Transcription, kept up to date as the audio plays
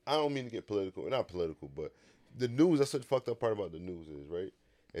I don't mean to get political. Not political, but the news. That's what the fucked up part about the news is, right?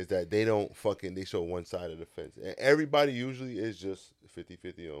 Is that they don't fucking they show one side of the fence, and everybody usually is just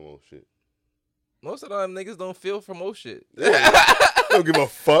 50-50 on most shit. Most of them niggas don't feel for most shit. They don't give a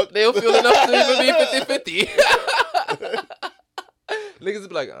fuck. They don't feel enough to even be 50-50. Niggas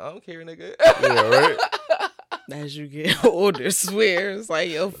be like, I don't care, nigga. Yeah, right. As you get older, swear it's like,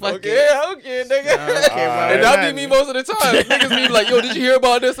 yo, fuck Okay, it. I don't care, nigga. I don't care about And it. that be me most of the time. Niggas be like, yo, did you hear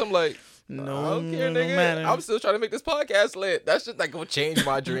about this? I'm like, No, I don't care, no nigga. matter. I'm still trying to make this podcast lit. That shit like gonna change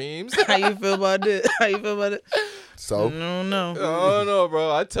my dreams. How you feel about it? How you feel about it? So No. I don't know,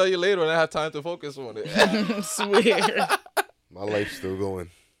 bro. I'll tell you later when I have time to focus on it. Swear. my life's still going.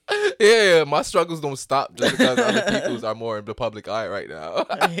 Yeah, my struggles don't stop just because other people's are more in the public eye right now.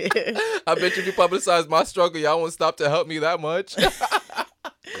 I bet you if you publicize my struggle, y'all won't stop to help me that much.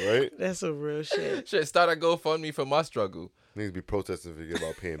 Right? That's some real shit. Shit, start a GoFundMe for my struggle. Niggas be protesting forget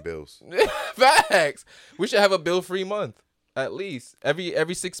about paying bills. Facts. We should have a bill-free month. At least.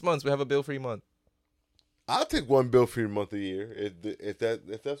 Every 6 months, we have a bill-free month. I'll take one bill free month a year. If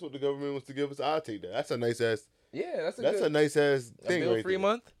that's what the government wants to give us, I'll take that. That's a nice ass. Yeah, That's a nice ass a thing. bill-free right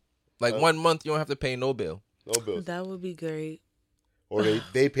month. Like 1 month, you don't have to pay no bill. No bills. That would be great. Or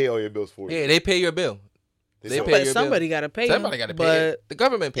they pay all your bills for you. Yeah, they pay your bill. They don't- pay But your somebody bill. got to pay Somebody them, got to pay but it. The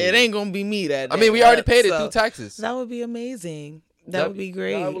government pays it ain't going to be me that I day. mean, we already paid it So, through taxes. That would be amazing. That would be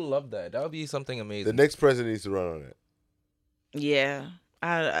great. I would love that. That would be something The amazing. next president needs to run on that. Yeah.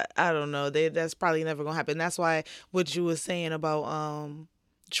 I don't know. That's probably never gonna happen. That's why what you was saying about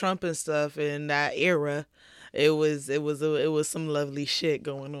Trump and stuff in that era, it was some lovely shit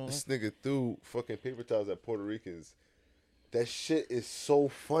going on. This nigga threw fucking paper towels at Puerto Ricans. That shit is so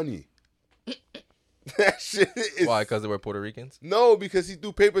funny. That shit is Why? Because they were Puerto Ricans? no, because he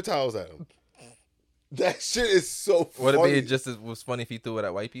threw paper towels at him. That shit is so Would funny. it be just as was funny if he threw it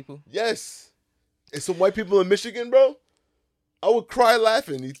at white people? Yes. And some white people in Michigan, bro. I would cry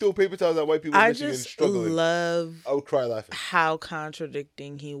laughing. He threw paper towels at white people in I Michigan just struggling. love I would cry laughing. how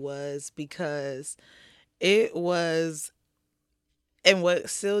contradicting he was, because it was, and what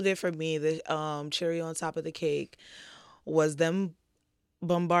sealed it for me, the cherry on top of the cake was them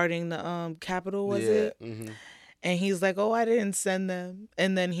bombarding the Capitol, was it? Mm-hmm. And he's like, oh, I didn't send them.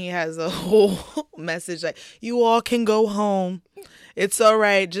 And then he has a whole message like, you all can go home. It's all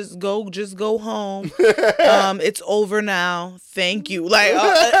right. Just go home. It's over now. Thank you. Like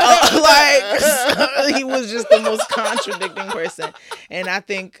he was just the most contradicting person. And I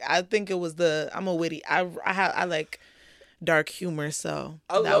think it was I'm a witty. I like dark humor, so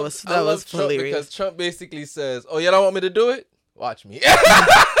that was Trump hilarious. because Trump basically says, "Oh, you don't want me to do it? Watch me."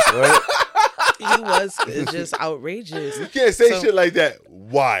 Right? He was just outrageous. You can't say shit like that.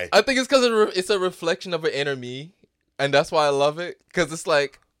 Why? I think it's because it's a reflection of an inner me, and that's why I love it. Because it's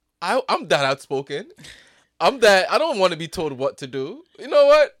like I'm that outspoken. I don't want to be told what to do. You know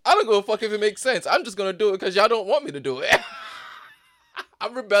what? I don't give a fuck if it makes sense. I'm just gonna do it because y'all don't want me to do it.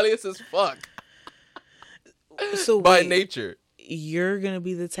 I'm rebellious as fuck So by wait, nature. you're gonna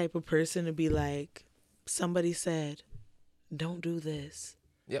be the type of person to be like, somebody said, don't do this.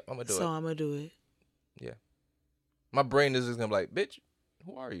 Yep, I'm gonna do So it. I'm gonna do it. Yeah. My brain is just gonna be like, bitch,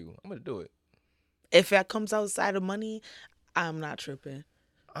 who are you? I'm gonna do it. If that comes outside of money, I'm not tripping.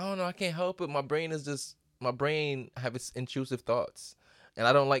 I don't know. I can't help it. My brain have its intrusive thoughts. And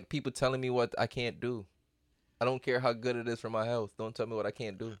I don't like people telling me what I can't do. I don't care how good it is for my health. Don't tell me what I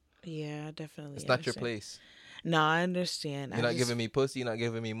can't do. Yeah, I definitely. It's not your understand. place. No, I understand. You're not giving me pussy. You're not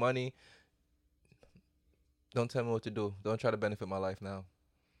giving me money. Don't tell me what to do. Don't try to benefit my life now.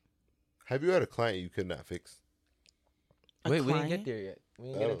 Have you had a client you could not fix? Wait, we didn't get there yet. We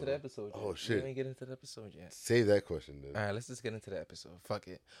didn't get Oh. into the episode yet. Oh, shit. We didn't get into the episode yet. Save that question then. All right, let's just get into the episode. Fuck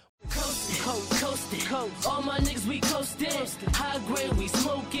it. Coasting. All my niggas, we coasting. High grade, we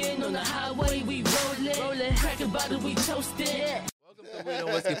smoking. On the highway, we rolling. Crack a bottle, we toasting. Welcome to Weed and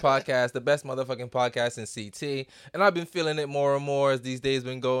Whiskey Podcast, the best motherfucking podcast in CT. And I've been feeling it more and more as these days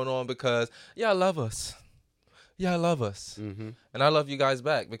been going on because y'all love us. Y'all love us. Mm-hmm. And I love you guys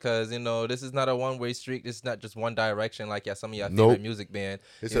back because, you know, this is not a one-way street. This is not just one direction like some of y'all Nope. favorite music band.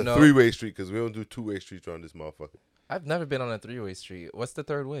 It's You a know, three-way street because we don't do two-way streets on this motherfucker. I've never been on a three-way street. What's the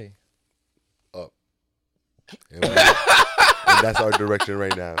third way? Up. And that's our direction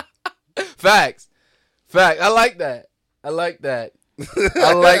right now. Facts. I like that. I like that.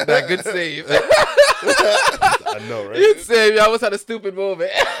 Good save. I know, right? Good save. You almost had a stupid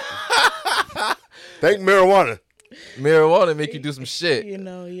moment. Thank marijuana. Marijuana make you do some shit. You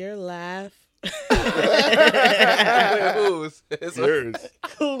know, your laugh. Wait, whose? It's Yours.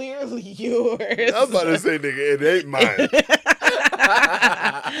 Clearly yours. I'm about to say, nigga, it ain't mine.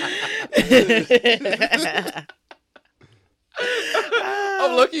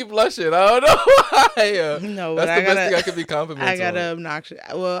 I'm lucky blushing. I don't know why. No, but that's the best thing I could be complimented. I got an obnoxious.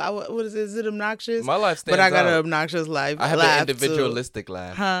 Well, what is it? Is it obnoxious? My life stands But I got an out. obnoxious life. I have laugh an individualistic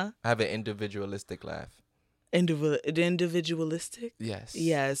laugh. Huh? I have an individualistic laugh. Individualistic? Yes.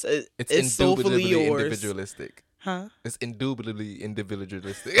 Yes. It's soulfully indubitably yours. individualistic. Huh? It's indubitably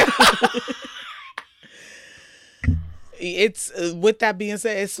individualistic. It's with that being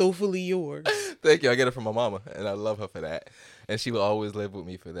said, it's soulfully yours. Thank you. I get it from my mama, and I love her for that. And she will always live with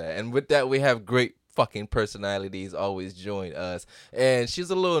me for that. And with that, we have great fucking personalities always join us. And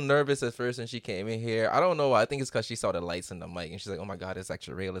she's a little nervous at first when she came in here. I don't know why. I think it's because she saw the lights in the mic, and she's like, "Oh my god, it's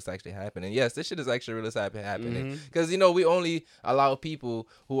actually real. It's actually happening." Yes, this shit is actually real. It's happening. Because we only allow people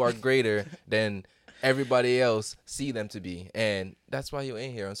who are greater than everybody else see them to be, and that's why you're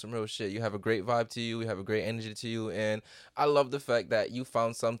in here on some real shit. You have a great vibe to you, you have a great energy to you, and I love the fact that you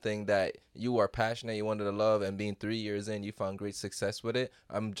found something that you are passionate, you wanted to love, and being 3 years in, you found great success with it.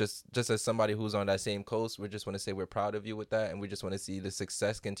 I'm just as somebody who's on that same coast, we just want to say we're proud of you with that, and we just want to see the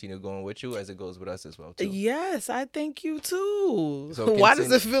success continue going with you as it goes with us as well too. Yes, I thank you too. So why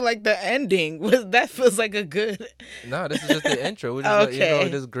does it feel like the ending? That feels like a good. No, this is just the intro. We just let you know Okay.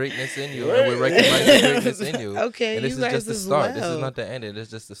 there's greatness in you, and we recognize the greatness in you. Okay, and this you is just guys the as start. This is well. not the end.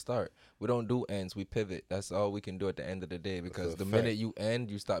 It's just the start. We don't do ends. We pivot. That's all we can do at the end of the day. Because the minute you end,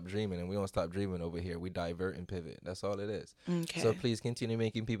 you stop dreaming, and we don't stop dreaming over here. We divert and pivot. That's all it is. Okay. So please continue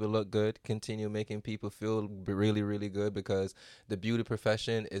making people look good. Continue making people feel really, really good, because the beauty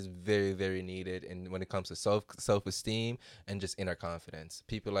profession is very, very needed. And when it comes to self-esteem and just inner confidence,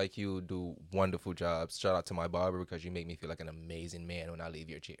 people like you do wonderful jobs. Shout out to my barber, because you make me feel like an amazing man when I leave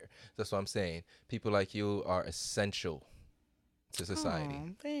your chair. That's what I'm saying. People like you are essential to society. Aw,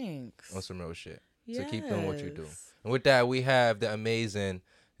 thanks. On some real shit. So keep doing what you do. Yes. And with that, we have the amazing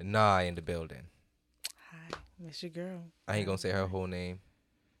Nye in the building. Hi, miss your girl. I ain't gonna say her whole name,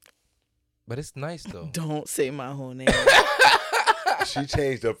 but it's nice though. Don't say my whole name. She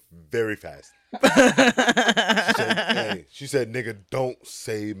changed up very fast. She said, "Nigga, don't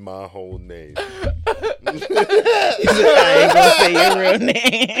say my whole name." I ain't gonna say your real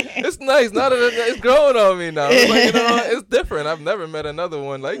name. It's nice. Now that it's growing on me now. It's like, it's different. I've never met another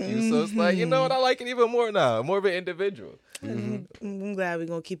one like you. So it's like, you know what? I like it even more now. More of an individual. I'm glad we're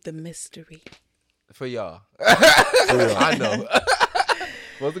gonna keep the mystery. For y'all. I know.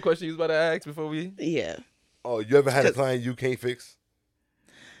 What's the question you was about to ask before we? Yeah. Oh, you ever had a client you can't fix?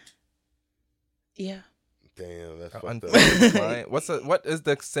 Yeah. Damn, that's fucked up. Unfixable client. What is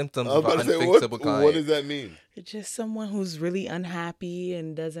the symptoms I was of an about to say, unfixable client? what does that mean? It's just someone who's really unhappy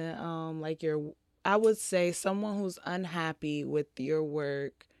and doesn't like your. I would say someone who's unhappy with your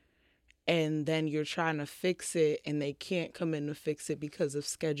work, and then you're trying to fix it, and they can't come in to fix it because of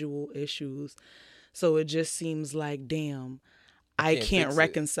schedule issues. So it just seems like, damn, I can't fix it.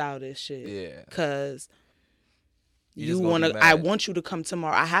 reconcile this shit. Yeah. Cause You you just gonna want be to. I mad. want you to come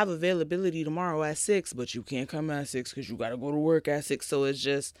tomorrow. I have availability tomorrow at 6, but you can't come at 6 because you got to go to work at 6. So it's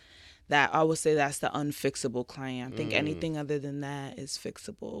just that I would say that's the unfixable client. I think anything other than that is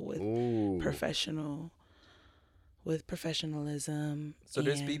fixable with Ooh. professionalism. So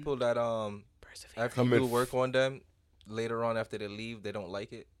there's and people that perseverance. after you do work on them, later on after they leave, they don't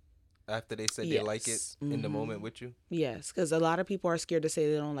like it. After they said they like it Yes. in the moment with you. Yes, because a lot of people are scared to say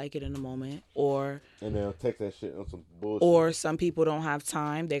they don't like it in the moment, or And they'll text that shit on some bullshit. or some people don't have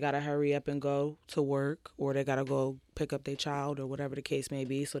time. They gotta hurry up and go to work, or they gotta go pick up their child, or whatever the case may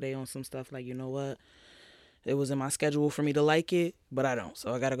be. So they on some stuff like, you know what, it was in my schedule for me to like it, but I don't,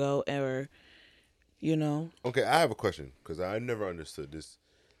 so I gotta go. Or, you know, Okay, I have a question because I never understood this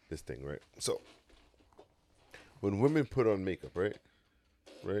thing, right? So when women put on makeup, right?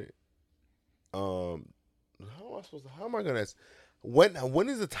 How am I gonna ask? When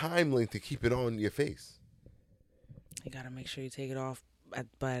is the time length to keep it on your face? you gotta make sure you take it off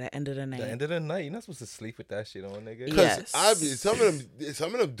by the end of the night. The end of the night, you're not supposed to sleep with that shit on, nigga. Because Yes.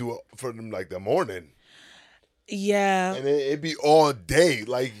 some of them do it for them like the morning, Yeah, and it be all day.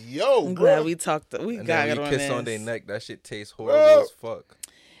 Like, yo, I'm bro. glad we talked. We And got then it when on you kiss this. on their neck, that shit tastes horrible as fuck.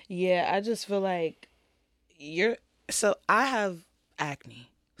 Yeah, I just feel like I have acne.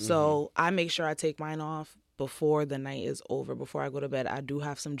 So I make sure I take mine off before the night is over, before I go to bed. I do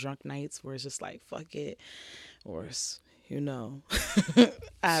have some drunk nights where it's just like, fuck it. Or it's, I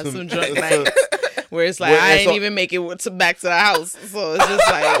have some drunk nights where it's like, Where I it's ain't on- even make it back to the house. So it's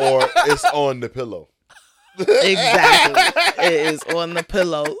just like, Or it's on the pillow. exactly. It is on the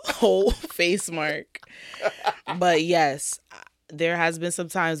pillow, whole face mark. But yes, There has been some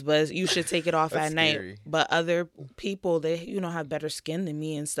times, but you should take it off That's at night. scary. But other people, they have better skin than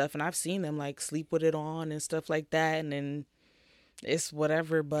me and stuff, and I've seen them like sleep with it on and stuff like that, and then it's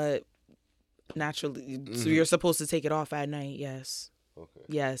whatever. But naturally, so you're supposed to take it off at night. Yes. Okay.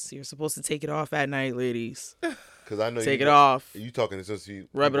 Yes, you're supposed to take it off at night, ladies. Because I know Take you it off. You talking to some people.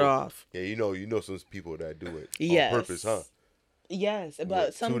 Rub it off. Yeah, you know some people that do it Yes. on purpose, huh? Yes, Yeah,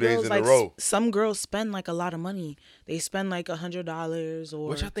 but some 2 days girls in a like row. some girls spend like a lot of money. They spend like $100 or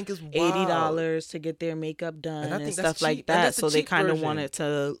Which I think is wild. $80 to get their makeup done And I and, think that's stuff like cheap. And that. that's the So they cheap kind of version. want it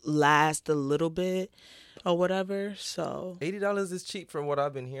to last a little bit or whatever. So $80 is cheap from what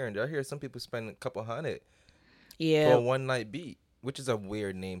I've been hearing. I hear some people spend a couple $100 for yeah, a one night beat, which is a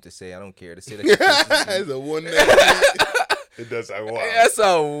weird name to say. I don't care to say that. It's a one night. It does sound wild. That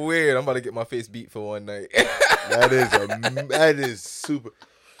sounds weird. I'm about to get my face beat for one night. That is super.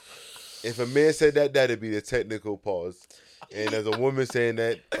 If a man said that, that'd be the technical pause. And as a woman saying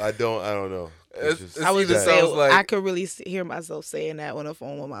that, I don't know. It's just, It's I was either just sounds saying like- I could really hear myself saying that on the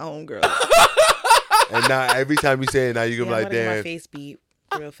phone with my homegirl. and now every time you say it, now you Yeah, gonna I'm be like, gonna get my damn. face beat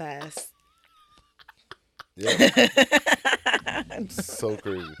real fast. Yeah. So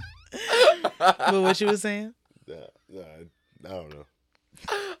crazy. But what you was saying? Nah, I don't know.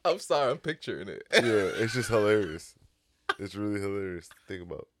 I'm sorry, I'm picturing it. Yeah, it's just hilarious. It's really hilarious to think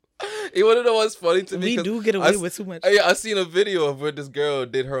about. You want to know what's funny to me? We 'Cause do get away with too much. I seen a video of where this girl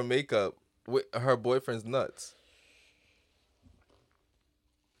did her makeup with her boyfriend's nuts.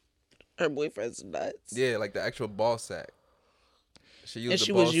 Her boyfriend's nuts. Yeah, like the actual ball sack. She used And the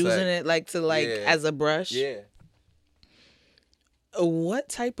she ball was using sack. it like to like Yeah. as a brush. Yeah. What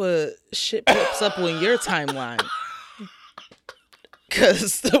type of shit pops up on your timeline?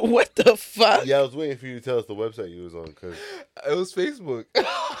 Cause what the fuck? Yeah, I was waiting for you to tell us the website you was on, cause It was Facebook.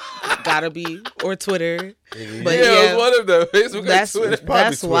 Gotta be or Twitter. But yeah, yeah, it was one of them. Facebook That's and Twitter. probably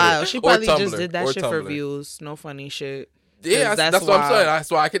that's Twitter. wild. She Or probably just Tumblr. did that Or shit for Tumblr. views. No funny shit. Yeah, 'Cause that's what I'm wild. saying.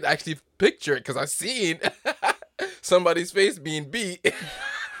 That's why I could actually picture it because I seen somebody's face being beat.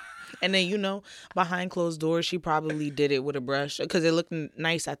 And then behind closed doors, she probably did it with a brush because it looked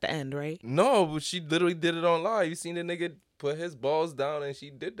nice at the end, right? No, but she literally did it on live. You seen the nigga put his balls down and she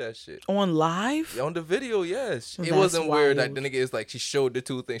did that shit. On live. On the video, yes. It That's wasn't weird that wild. the nigga is like, she showed the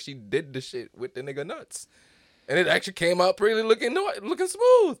two things. She did the shit with the nigga nuts. And it actually came out pretty looking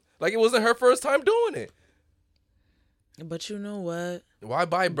smooth. Like it wasn't her first time doing it. But you know what? Why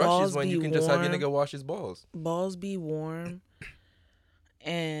buy brushes Balls when be you can just have your warm. nigga wash his balls? Balls be warm,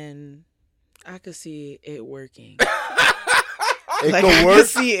 and I could see it working. it Like could I work. could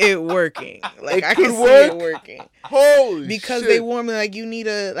see it working. Like It I could could see work? it working Holy because shit. they warm it. Like you need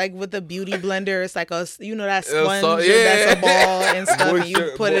with a beauty blender. It's like that sponge so- that's yeah. a ball and stuff. And you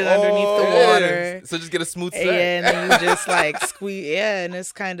Moisture- put it underneath the Oh, water. So just get a smooth set. Yeah, and then you just like squeeze. Yeah, and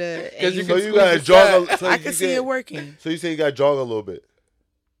it's kind of. Because you So can you gotta squeeze the jog. fat. So I you can see it working. So you say you gotta jog a little bit.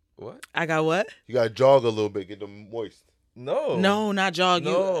 What? I got what? You gotta jog a little bit, get them moist. No. No, not jog.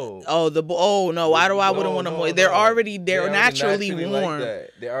 No. No. Why do I wouldn't want to moist? They're already naturally warm.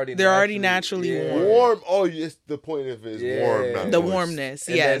 Like They're already naturally warm. Warm. Oh, it's the point if it's warm, not The moist. warmness,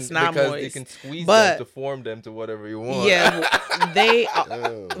 And yes, then not because moist. you can squeeze But- them to form them to whatever you want. Yeah, they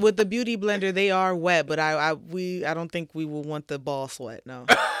Damn. with the beauty blender they are wet, but I don't think we will want the ball sweat. No,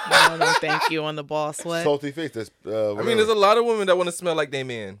 no, thank you on the ball sweat. Salty face. That's. I mean, there's a lot of women that want to smell like they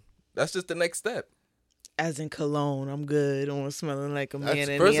man. That's just the next step. As in cologne, I'm good on smelling like a man. That's-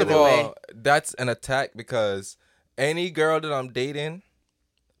 Any First of other all, way. that's an attack because any girl that I'm dating,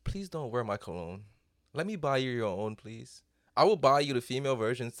 please don't wear my cologne. Let me buy you your own, please. I will buy you the female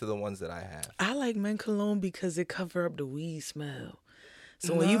versions to the ones that I have. I like men cologne because it cover up the weed smell.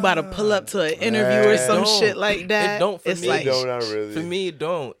 So when you about to pull up to an interview or It some don't. shit like that, It don't for it's me. like No, not really. For me, it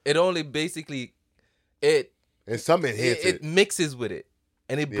don't. It only basically it and some enhance it it. mixes with it.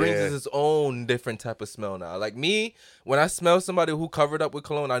 And it brings Yeah. us its own different type of smell now. Like me, when I smell somebody who covered up with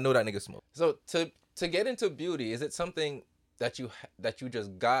cologne, I know that nigga smoke. So to get into beauty, is it something that you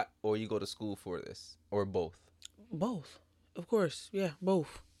just got, or you go to school for this, or both? both. Of course, yeah,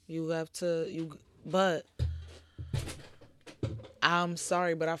 both. You have to but I'm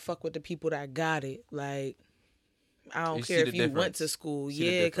sorry, but I fuck with the people that got it. Like I don't You see care the if you went difference. to school. See the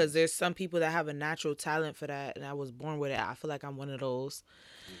Yeah, difference. because there's some people that have a natural talent for that, and I was born with it. I feel like I'm one of those.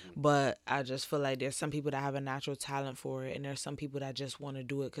 But I just feel like there's some people that have a natural talent for it, and there's some people that just want to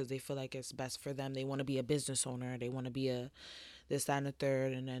do it because they feel like it's best for them. They want to be a business owner. They want to be a this, that, and the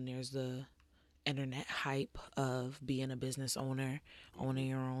third. And then there's the internet hype of being a business owner, owning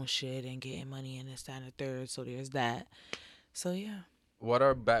your own shit and getting money and this, that, and the third. So there's that. So yeah.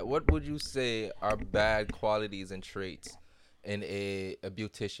 What would you say are bad qualities and traits in a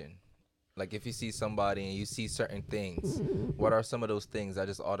beautician? Like if you see somebody and you see certain things, what are some of those things that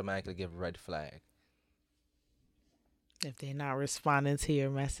just automatically give red flag? If they're not responding to your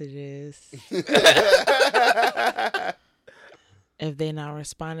messages. If they're not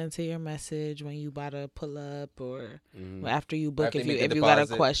responding to your message when you about to pull up or after you book, After if you you make a got a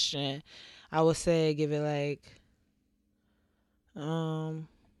deposit. question, I would say give it like,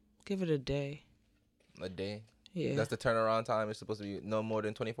 give it a day. A day? Yeah. That's the turnaround time. It's supposed to be no more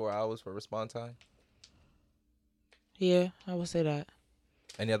than 24 hours for response time. Yeah, I would say that.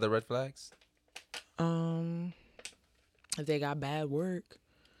 Any other red flags? If they got bad work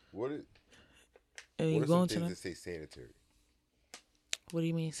What is, and what you are going some to things them, that say sanitary? what do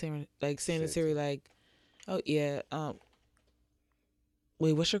you mean sanitary? Like, oh yeah.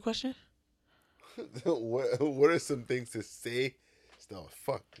 Wait, what's your question? What are some things to say? No,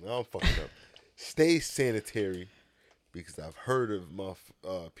 fuck. Now I'm fucking up. Stay sanitary, because I've heard of my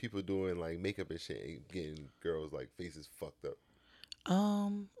people doing like makeup and shit and getting girls like faces fucked up.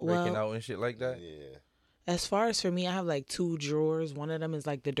 Breaking Well, out and shit like that? Yeah. as far as for me, I have like 2 drawers. One of them is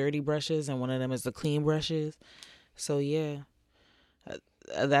like the dirty brushes, and one of them is the clean brushes. So yeah,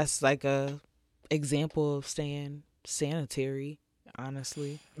 that's like a example of staying sanitary.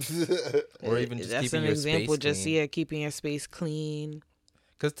 Honestly, Or even just that's keeping an your example. space Just clean. keeping your space clean.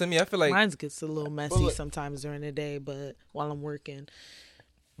 Because to me, I feel like, Mine gets a little messy look- sometimes during the day, but while I'm working,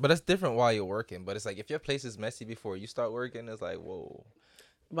 but it's different while you're working. But it's like if your place is messy before you start working, it's like, whoa,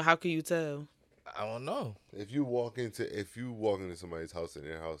 but how can you tell? I don't know. If you walk into somebody's house and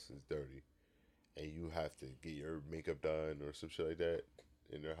their house is dirty, and you have to get your makeup done or some shit like that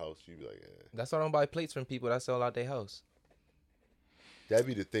in their house, you be like, eh. That's why I don't buy plates from people that sell out their house. That'd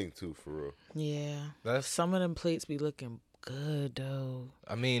be the thing too, for real. Yeah, That's, some of them plates be looking good though.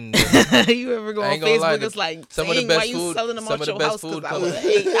 I mean, You ever go I on ain't gonna lie, Facebook? It's like, some of the dang, best why you food- selling them some out of the your best house? food Because I come-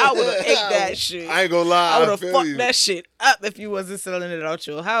 would have ate that shit. I ain't gonna lie. I would have feel fucked you. that shit up if you wasn't selling it out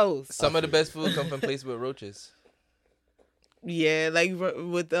your house. some of the best food come from places with roaches. Yeah, like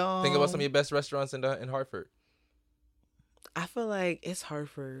with Think about some of your best restaurants in Hartford. I feel like it's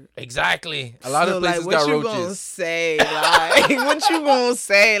Hartford. Exactly. A lot So, of places like, what got you gonna roaches. say? Like, what you gonna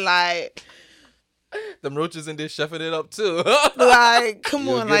say? Like, Them roaches in there chefing it up too. like, come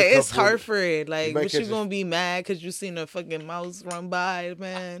You'll on, get like a it's couple- Hartford. Like, might what you catch a- gonna be mad because you seen a fucking mouse run by,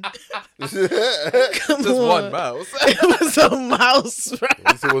 man? Come Just on. one mouse. It was a mouse. At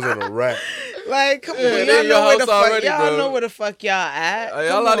least it wasn't a rat. Like, come on, Yeah, y'all they in your know where the house fuck already, y'all bro. know where the fuck y'all at. A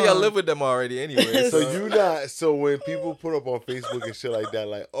Come lot of y'all on. live with them already anyway. So you not. So when people put up on Facebook and shit like that,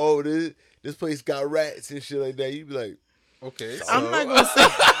 like, oh, this place got rats and shit like that, you be like, okay. I'm so- not gonna say.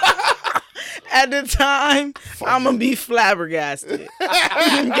 At the time, I'm gonna be flabbergasted.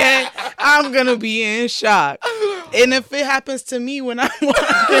 Okay, I'm gonna be in shock. And if it happens to me when I'm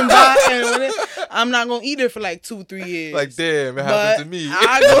walking by, I'm not gonna eat it for like 2-3 years. Like, damn, it But happened to me.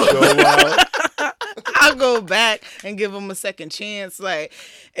 I'll go back and give them a second chance. Like,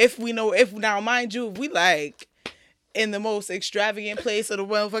 if now, mind you, if we like in the most extravagant place of the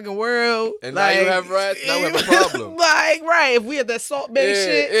motherfucking world, And like, now you have rats, now we have a problem. Like, right, if we at the Salt Bay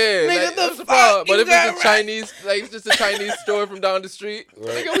shit, nigga, like, the that's the fuck problem. But you if got it's a rats? Chinese, like it's just a Chinese store from down the street,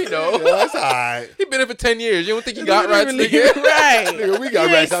 Right. nigga, we know. Yeah, that's alright. He been there for 10 years. You don't think he got rats, Literally, nigga? right? Nigga, we got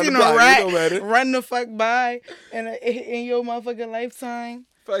You rats ain't on the seen block. a It rat don't matter. run the fuck by in your motherfucking lifetime.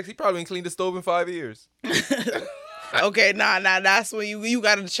 Facts, he probably ain't cleaned the stove in 5 years. Okay, nah, that's when you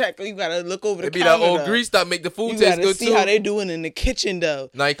gotta check. You gotta look over the It be counter. that old though. grease that make the food You taste gotta good see too. how they doing in the kitchen though.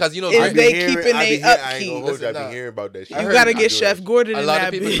 Nah, because you know, Is I grease- be they hearing- keeping I be they hear- I ain't upkeep? gonna hold you. I Listen, be hearing about that shit. You heard gotta you get do Chef it. Gordon a in lot that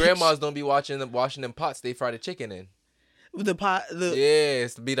of people, bitch. grandmas don't be washing them pots they fry the chicken in. The pot, Yeah,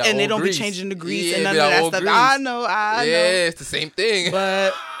 it's to be that and they old don't grease. be changing the grease Yeah, and it none be of that old stuff. grease. I know, Yeah, it's the same thing.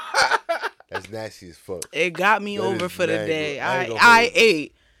 but That's nasty as fuck. it got me That over is for the mad day. good. I ain't gonna I hold you.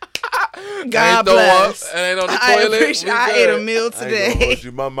 ate. I God ain't throw up, bless. and I ain't on the I toilet. appreciate. We I ate a good. meal I ain't gonna today. hold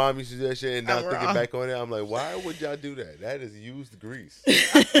you. My mom used to do that shit, and now I'm thinking wrong. back on it, I'm like, why would y'all do that? That is used grease.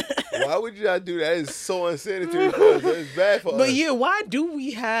 Why would y'all do that? That is so unsanitary for us. It's bad for us. But yeah, why do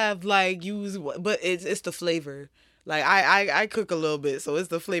we have like use? But it's the flavor. Like I cook a little bit, so it's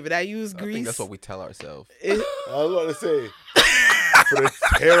the flavor that use I grease. think that's what we tell ourselves. It- I was about to say, for the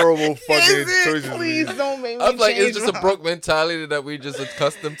terrible fucking is it? choices, Please we don't make me I feel like it's change just a my- broke mentality that we just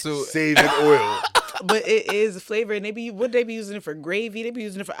accustomed to. saving oil. But it is flavor, and they be using it for gravy. They be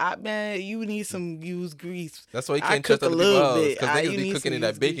using it for man. You need some used grease. That's why you I can't trust cook a other people little else bit. because You niggas be need cooking some in that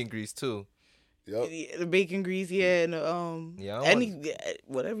used bacon grease too. Yep. The bacon grease, yeah, and Yeah, I don't any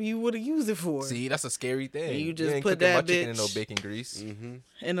whatever you would have used it for. See, that's a scary thing. You just ain't put cooking my that chicken in no bitch- bacon grease. Mm-hmm.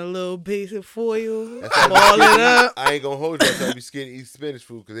 In a little basic foil, That's why ball it up. I ain't gonna hold you. That's why I be scared to eat Spanish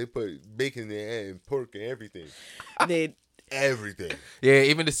food because they put bacon in there and pork and everything. They Everything. Yeah,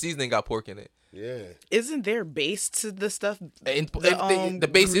 even the seasoning got pork in it. Yeah. isn't there base to the stuff? And The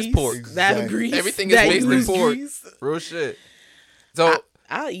base is grease? pork. That Exactly. grease. Everything is that based in used pork. grease. Real shit. So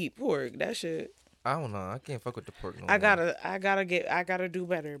I'll eat pork. That shit. I don't know. I can't fuck with the pork no I more. gotta do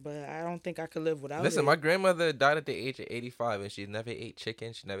better, but I don't think I could live without Listen, it. my grandmother died at the age of 85, and she never ate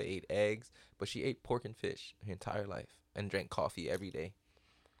chicken. She never ate eggs, but she ate pork and fish her entire life and drank coffee every day.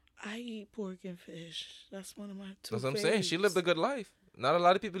 I eat pork and fish. That's one of my two. That's what I'm saying. She lived a good life. Not a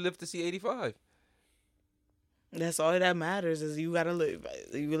lot of people live to see 85. That's all that matters is you gotta live.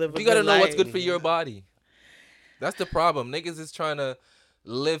 You live. You gotta know what's good for your body. That's the problem. Niggas is trying to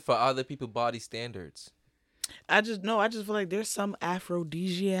live for other people's body standards. I just feel like there's some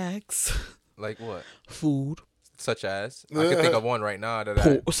aphrodisiacs. Like what? Food. Such as I can think of one right now that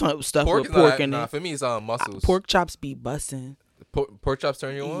Pork, some stuff pork with is pork not, in nah, it. for me it's muscles. Pork chops be busting. Pork chops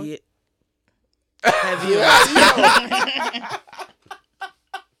turn you on? Yeah. Heavy.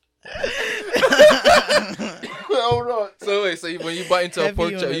 Hold on. So wait, when you bite into a Heavy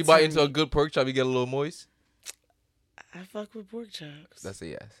pork on chop, the you bite into a tongue. good pork chop, you get a little moist. I fuck with pork chops. That's a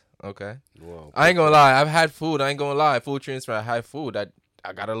yes. Okay. Wow. I ain't gonna lie. I've had food. I ain't gonna lie. Food transfer. I had food.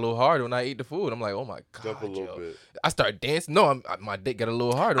 I got a little hard when I eat the food. I'm like, oh my god. Jump a little yo. bit. I start dancing. No, my dick get a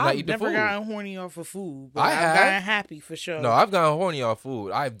little hard when I I've eat the never food. gotten horny off of food, but I I've have. gotten happy for sure. No, I've gotten horny off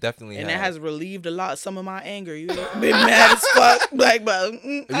food. I've definitely and have. it has relieved a lot some of my anger. You been mad as fuck, like, but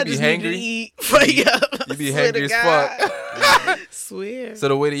I be just need to hangry? eat. But yeah, You be swear to hangry as God. fuck. Swear. So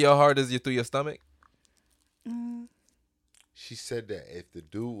the way to your heart is through your stomach. She said that if the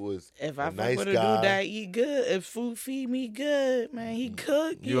dude was If a I fuck nice with a guy, dude that eat good, if food feed me good, man, he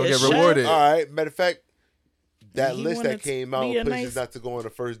cook. You he gonna a get chef. rewarded. all right. Matter of fact, that He list wanted that came to out be a places nice- not to go on a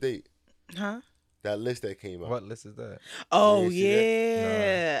first date. Huh? That list that came out. What list is that? Oh You see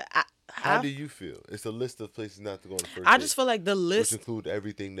yeah. How do you feel? It's a list of places not to go on a first I date. just feel like the which list. include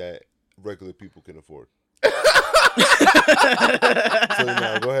everything that regular people can afford. So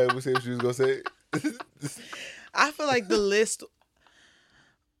now, go ahead. We'll see what you was gonna say. I feel like the list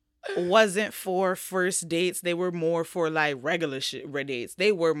wasn't for first dates. They were more for like regular dates.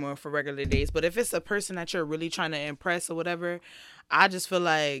 They were more for regular dates. But if it's a person that you're really trying to impress or whatever, I just feel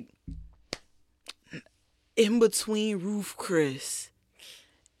like in between Roof Chris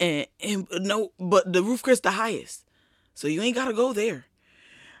and but the Roof Chris the highest, so you ain't gotta go there.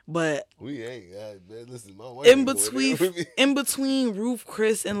 But We ain't. Man, listen, my wife in ain't going there between with me. in between Roof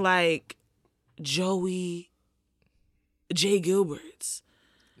Chris and like Joey Jay Gilbert's.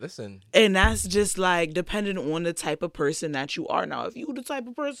 Listen, And that's just like dependent on the type of person that you are. Now, if you the type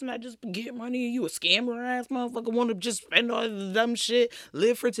of person that just get money and you a scammer ass motherfucker, want to just spend all the dumb shit,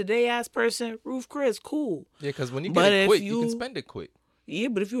 live for today ass person, Roof Chris, cool. yeah, because when you But get it if quick, you can you- spend it quick. Yeah,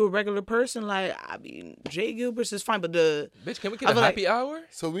 but if you a regular person, like, I mean, Jay Gilbert's is fine, but the Bitch, can we I get a feel like- happy hour?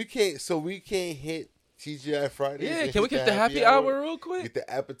 So we can't hit TGI Fridays. Yeah, and can we hit get the happy hour real quick? Get the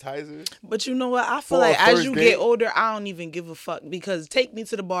appetizers. but you know what? I For feel a like as first you date? get older, I don't even give a fuck because take me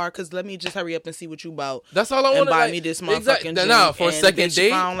to the bar because let me just hurry up and see what you about. That's all I want And to buy like, me this exact- motherfucking No, drink. for a And second bitch, date.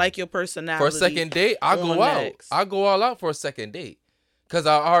 if I don't like your personality. For a second date, I go on out. next. I go all out for a second date because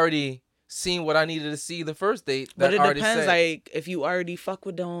I already seen what I needed to see the first date. But that it already depends, said- like if you already fuck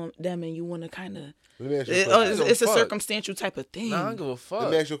with them and you want to kind of, Let me ask you a question. give a it's a fuck. circumstantial type of thing. Nah, I don't give a fuck.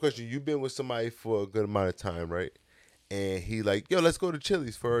 Let me ask you a question. You've been with somebody for a good amount of time, right? And he like, yo, let's go to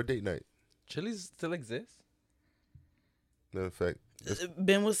Chili's for a date night. Chili's still exists. Matter of fact,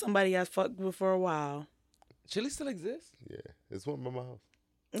 Been with somebody I fucked with for a while. Chili's still exists. yeah, it's one by my house.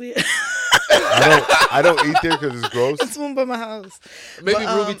 Yeah. I don't eat there because it's gross. It's one by my house. Maybe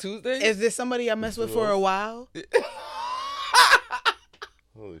But, Ruby Tuesday. Is there somebody I messed with for a while?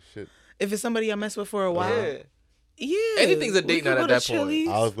 Holy shit. If it's somebody I messed with for a while, yeah. yeah. Anything's a we date could night go at to that point. Chili's.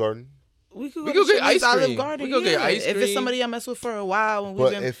 Olive Garden. We could We go could to get Chili's, ice Olive cream. Garden. We could get yeah. ice If it's cream. somebody I messed with for a while and we've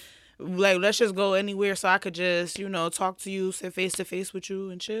But been if like, let's just go anywhere so I could just, talk to you, sit face to face with you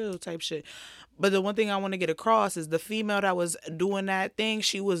and chill type shit. But the one thing I want to get across is the female that was doing that thing,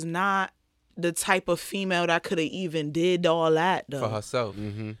 she was not the type of female that could have even did all that though. For herself.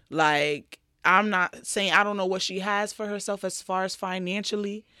 Mm-hmm. Like, I'm not saying I don't know what she has for herself as far as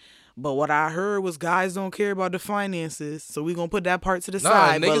financially, but what I heard was guys don't care about the finances, so we gonna put that part to the Nah,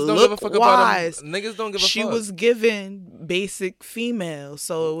 side. niggas But don't give a look fuck about wise, them. Niggas don't give a she fuck. was given basic female,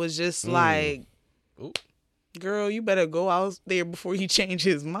 so it was just like, Ooh. girl, you better go out there before he change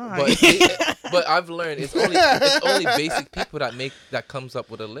his mind. But But I've learned it's only basic people that comes up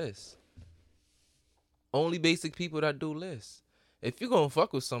with a list. Only basic people that do lists. If you're gonna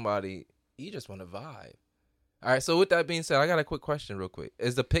fuck with somebody, you just want to vibe. All right. So with that being said, I got a quick question, real quick.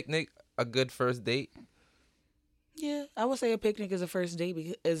 Is the picnic a good first date? Yeah, I would say a picnic is a first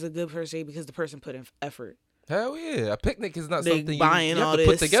date is a good first date because the person put in effort. Hell yeah. A picnic is not They something buying you all have to this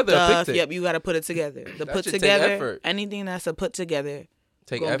put together. stuff. A picnic. Yep, you got to put it together. The That put should take together, effort. anything that's a put together,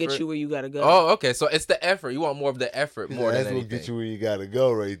 Take gonna effort. get you where you gotta go. Oh, okay. So it's the effort. You want more of the effort more That's than gonna anything. get you where you gotta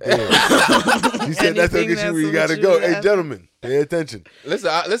go, right there. You said that's gonna Anything get you where you that's gotta what go. you Hey, have- gentlemen, pay attention. Listen.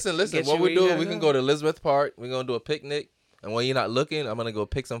 Get What you we where you do, gotta we can go. go to Elizabeth Park. We're gonna do a picnic, and when you're not looking, I'm gonna go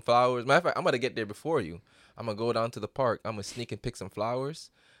pick some flowers. Matter of fact, I'm gonna get there before you. I'm gonna go down to the park. I'm gonna sneak and pick some flowers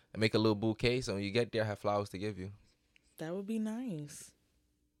and make a little bouquet. So when you get there, I have flowers to give you. That would be nice.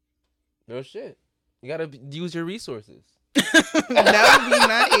 No shit. You gotta use your resources. That would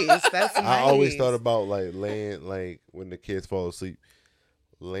be nice. That's nice. I always thought about like laying, like when the kids fall asleep,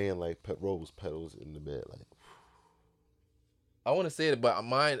 laying like rose petals in the bed. Like, I want to say it, but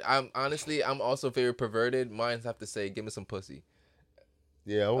I'm also very perverted. Mine have to say, "Give me some pussy."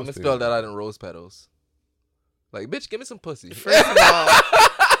 yeah, I I'm was gonna spell that out in rose petals. Like, bitch, give me some pussy. First of all,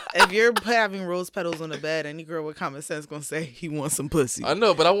 if you're having rose petals on the bed, any girl with common sense gonna say he wants some pussy. I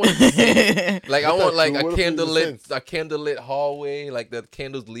know, but I want like I want like What a if it was candlelit hallway, like the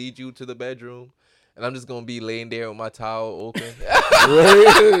candles lead you to the bedroom, and I'm just gonna be laying there with my towel open.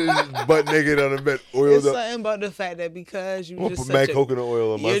 butt naked on the bed, It's oiled up. something about the fact that because I'm you gonna just put mad such a, coconut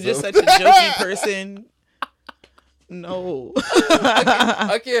oil on you're myself. just such a jokey person. No.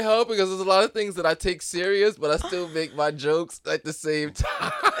 I can't help it because there's a lot of things that I take serious, but I still make my jokes at the same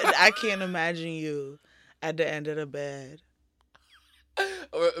time. I can't imagine you at the end of the bed.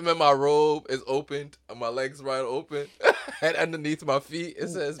 When my robe is opened and my legs wide open, and underneath my feet it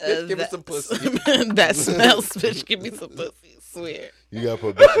says, "Bitch, give me some pussy." That smells, bitch. Give me some pussy. Swear. You gotta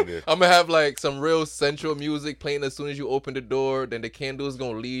put bitch in there. I'm gonna have like some real sensual music playing as soon as you open the door. Then the candle's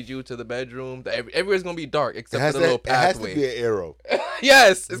gonna lead you to the bedroom. Everywhere's gonna be dark except for the little It has pathway. to be an arrow.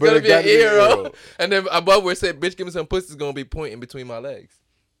 Yes, it's But gonna it be an gotta be an arrow. arrow. And then above where it said, "Bitch, give me some pussy," is gonna be pointing between my legs.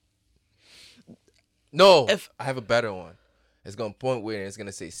 No, I have a better one. It's gonna point where it's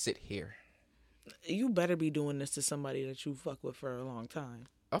gonna say, "Sit here." You better be doing this to somebody that you fuck with for a long time.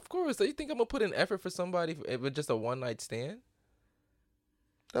 Of course. So you think I'm gonna put in effort for somebody with just a one night stand?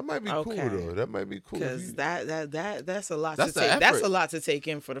 That might be cool Okay. though. That might be cool. if Because you- that's a lot That's to the take. That's effort. a lot to take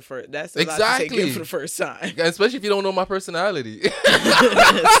in for the first. That's a lot to take Exactly. in for the first time. Especially if you don't know my personality.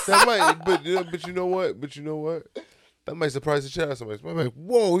 that might, but you know what? That might surprise the shit out of somebody. Somebody might be like,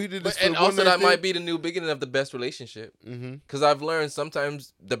 whoa, he did this. And also that might be the new beginning of the best relationship. Mm-hmm. Because I've learned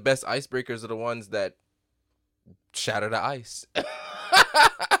sometimes the best icebreakers are the ones that shatter the ice.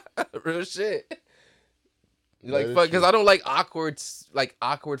 Real shit. Like, is fuck, because true. I don't like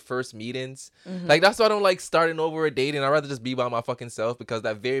awkward first meetings. Like, that's why I don't like starting over a date, and I'd rather just be by my fucking self because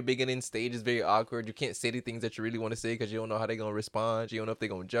that very beginning stage is very awkward. You can't say the things that you really want to say because you don't know how they're gonna respond. You don't know if they're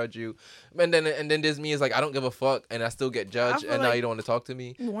gonna judge you. And then there's me is like, I don't give a fuck, and I still get judged, feel and now like you don't want to talk to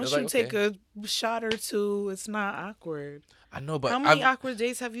me. Once It's you like, take okay. a shot or two, it's not awkward. I know, but How many awkward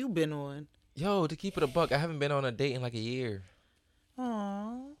dates have you been on? Yo, to keep it a buck, I haven't been on a date in like a year.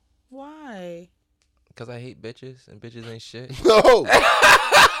 Aw, why? Because I hate bitches, and bitches ain't shit. No.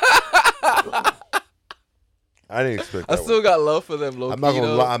 I didn't expect I that. still got love for them, low I'm not key,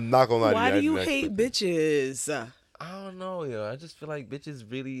 gonna though. lie. I'm not gonna lie. Why to do you I didn't hate expect bitches? I don't know, yo. I just feel like bitches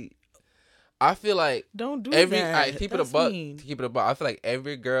really. I feel like Don't do every. that. I keep it a That's buck. mean. To keep it a buck, I feel like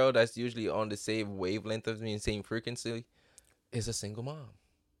every girl that's usually on the same wavelength of me and same frequency is a single mom.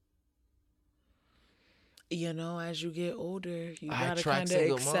 You know, as you get older, you I gotta attract kind of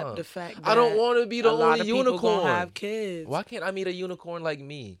single accept moms. the fact that I don't want to be the a lot only of people unicorn. gonna have kids. Why can't I meet a unicorn like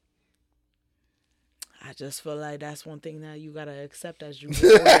me? I just feel like that's one thing that you gotta accept as you get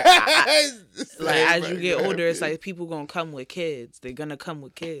older. Like as you get older, it's like people gonna come with kids. They're gonna come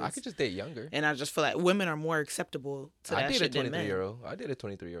with kids. I could just date younger. And I just feel like women are more acceptable to I that date a shit than men. 23-year-old. I did a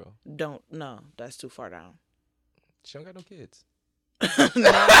 23-year-old. Don't no, that's too far down. She don't got no kids.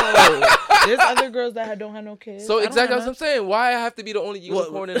 No, there's other girls that don't have no kids. So I don't exactly have what I'm saying. Why I have to be the only Well,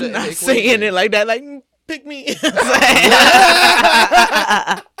 unicorn in the not equation? saying it like that, like pick me.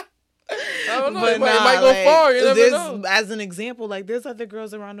 I don't know. It might go like, far. You never there's, know. as an example, like there's other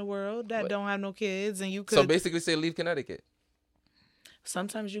girls around the world that don't have no kids, and you could. So basically, say leave Connecticut.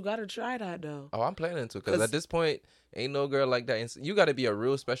 Sometimes you gotta try that though. Oh, I'm planning to because 'Cause- at this point, ain't no girl like that. And you got to be a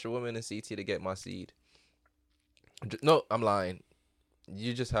real special woman in CT to get my seed. No, I'm lying.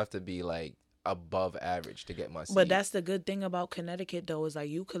 You just have to be like above average to get my seed. But that's the good thing about Connecticut, though, is like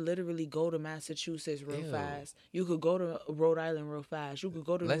you could literally go to Massachusetts real Ew. fast. You could go to Rhode Island real fast. You could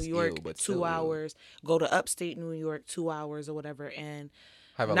go to Less New York ew, but 2 still ew. hours. Go to upstate New York 2 hours or whatever, and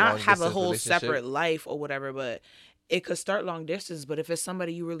have a not long have a distance whole relationship. separate life or whatever. But it could start long distance. But if it's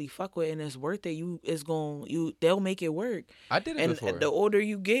somebody you really fuck with and it's worth it, they'll make it work. I did it And before. the older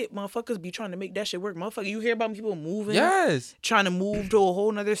you get, motherfuckers be trying to make that shit work. Motherfucker, you hear about people moving, Yes. trying to move to a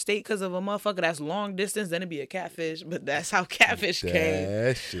whole nother state because of a motherfucker that's long distance, then it'd be a catfish. But that's how catfish came.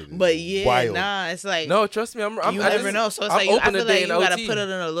 That shit is But yeah, wild. nah, it's like No, trust me. I'm you I never just- know. So it's I'm like I open feel to day like in you gotta OT. put it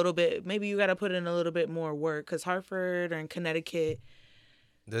in a little bit. Maybe you gotta put in a little bit more work because Hartford and Connecticut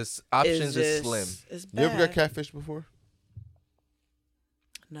There's options is is slim. It's You ever got bad. catfish before?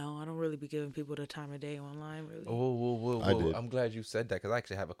 No, I don't really be giving people the time of day online. Really. Whoa. I did. I'm glad you said that because I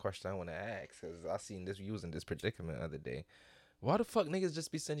actually have a question I want to ask because I seen this using this predicament the other day. Why the fuck niggas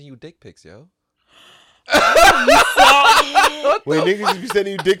just be sending you dick pics, yo? Wait, niggas just be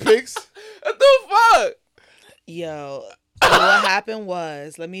sending you dick pics? What the fuck? Yo, what happened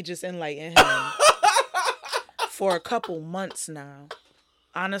was, let me just enlighten him. For a couple months now,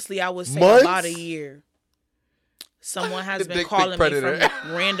 honestly, I would say Months? about a year. Someone has The been dick pic calling me predator.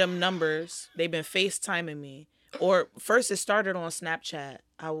 from random numbers. They've been FaceTiming me. Or first it started on Snapchat.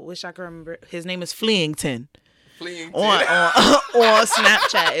 I wish I could remember. His name is Fleeington. Fleeing On on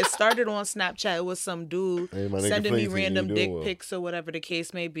Snapchat. It started on Snapchat. It was some dude Hey, my nigga sending me Fleeington, random you dick doing well. pics or whatever the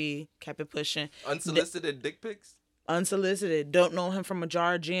case may be. Kept it pushing. unsolicited dick pics. Unsolicited. Don't know him from a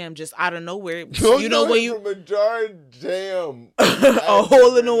jar of jam. Just out of nowhere. Don't You know when him you from a jar of jam. a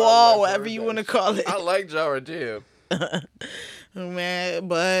hole in the wall, whatever you want to call it. I like Jara Jam. Man,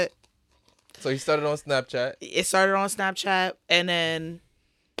 but So he started on Snapchat. it started on Snapchat, and then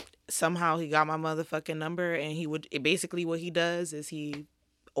somehow he got my motherfucking number, and basically what he does is he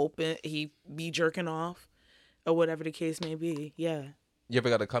be jerking off or whatever the case may be. Yeah. You ever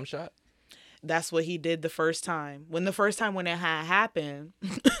got a cum shot? That's what he did the first time. When it had happened,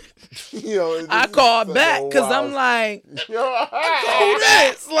 Yo, I called back because I'm like, yo, who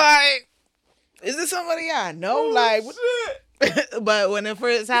this? Like, is this somebody I know? Like, what? But when it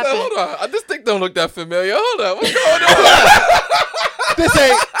first Hey, happened, hold on. This thing don't look that familiar. Hold on. What's going on? this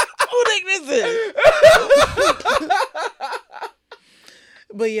ain't. who think this is?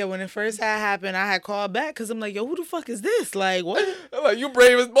 But yeah, when it first had happened, I had called back because I'm like, yo, who the fuck is this? Like, what? I'm like, you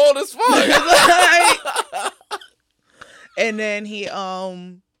brave as bold as fuck. Like- and then he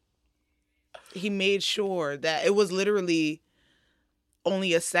made sure that it was literally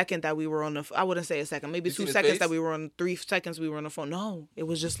only a second that we were on the I wouldn't say a second, maybe You 2 seen his seconds face? that we were on 3 seconds we were on the phone. No, it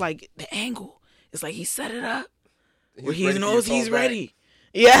was just like the angle. It's like he set it up where he ready for knows you to he's call back. ready.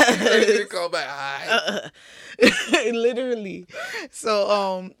 Yeah. Ready to call back. All right. Literally.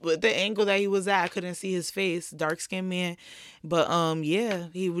 So with the angle that he was at, I couldn't see his face, dark skinned man. But yeah,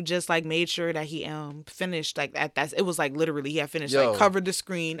 he would just like made sure that he finished like that. It was like literally he had finished, Yo, like covered the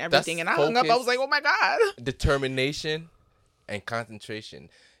screen, everything, and I hung up. I focus. was like, oh my God. Determination and concentration.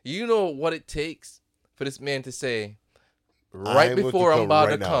 You know what it takes for this man to say, right I'm going to before I'm come about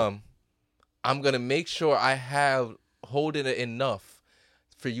right to now. come, I'm going to make sure I have holding it enough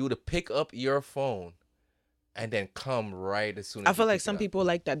for you to pick up your phone and then come right as soon as I feel you like pick some it up. people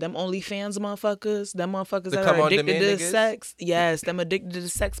like that. Them OnlyFans motherfuckers, them motherfuckers The that come are on addicted demand to niggas? sex. Yes, them addicted to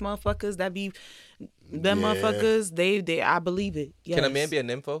sex motherfuckers that be them Yeah. motherfuckers. They I believe it. Yes. Can a man be a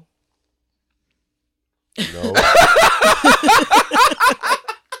nympho? No.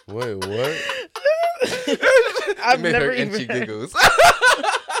 Wait, what? I've It made never her and she even giggles.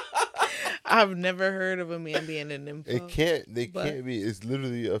 I've never heard of a man being an nympho. It can't. They But- can't be. It's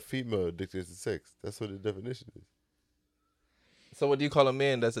literally a female addicted to sex. That's what the definition is. So what do you call a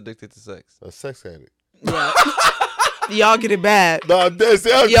man that's addicted to sex? A sex addict. Yeah. Y'all get it bad. No, that's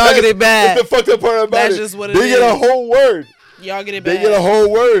Y'all get it bad. That's the fucked up part about That's it. just what it They get a is. whole word. Y'all get it They bad. get a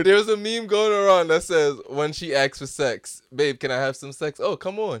whole word. There's a meme going around that says, when she asks for sex, babe, can I have some sex? Oh,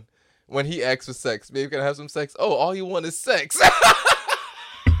 come on. When he asks for sex, babe, can I have some sex? Oh, all you want is sex.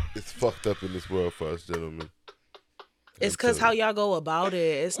 It's fucked up in this world for us, gentlemen. It's because how y'all go about it.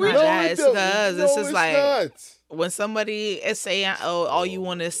 It's No, not that. It's don't. because No, it's just like not. when somebody is saying, "Oh, all you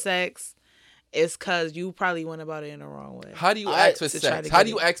want is sex," it's because you probably went about it in the wrong way. How do you I- ask for to try sex? to How get do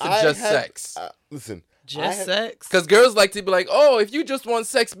you it. ask for I just have- sex? Listen. I Just have- sex. Because girls like to be like, oh, if you just want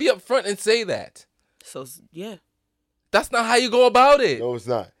sex, be upfront and say that. So yeah, That's not how you go about it. No, it's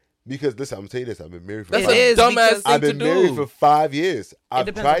not. Because listen, I'm gonna tell you this. I've been married for That's It five- is a dumbass because- thing I've to been married do. for 5 years. I've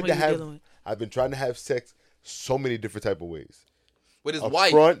depends on tried who to you're have. dealing with. I've been trying to have sex so many different type of ways. With his Up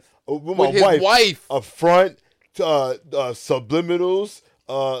wife. front, with my With his wife. Up front, subliminals,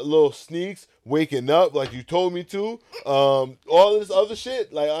 little sneaks, waking up like you told me to, all this other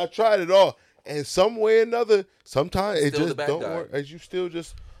shit. Like I tried it all, and some way or another, sometimes it Still the just bad don't guy. work. As you still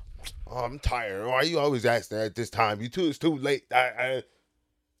just, oh, I'm tired. Why you always asking at this time? It's too late.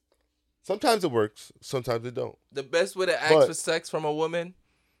 Sometimes it works, sometimes it don't. The best way to ask But- for sex from a woman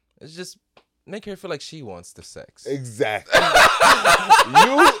is just make her feel like she wants the sex. Exactly.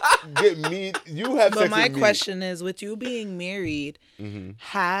 You get me. You have But sex my with me. question is, with you being married, Mhm.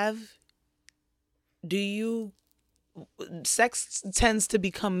 do you sex tends to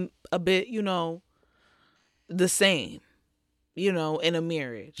become a bit, the same, in a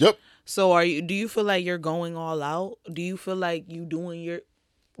marriage. Yep. So do you feel like you're going all out? Do you feel like you doing your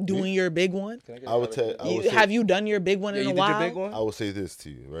big one? Can get I would another tell. hit? Have you done your big one Yeah, in you a did while? your big one? I will say this to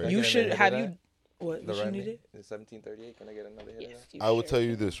you, right? Can I You get should another have hit of you. What? The What you Remy needed? in 1738. Can I get another hit? Yes, of that? you I will should. tell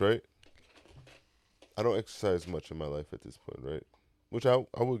you this, right? I don't exercise much in my life at this point, right? Which I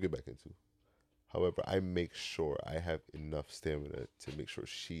will get back into. However, I make sure I have enough stamina to make sure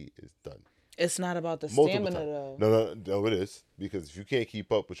she is done. It's not about the Multiple stamina times. though. No, it is. Because if you can't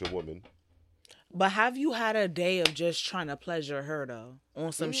keep up with your woman, But have you had a day of just trying to pleasure her though? On Mm-hmm.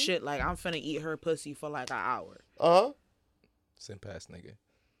 some shit like I'm finna eat her pussy for like an hour. Send pass, nigga.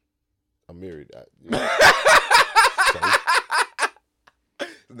 I'm married. This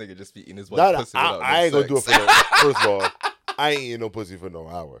nigga just be eating his Nah, wife pussy without I ain't no gonna do it sex. for no. First of all, I ain't eating no pussy for no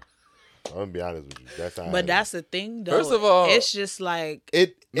hour. I'm gonna be honest with you. That's not. But that's the thing though. First of all, it's just like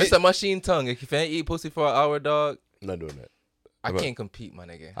Mr. Machine Tongue, if you can't eat pussy for an hour, dog, I'm not doing that. I can't compete, my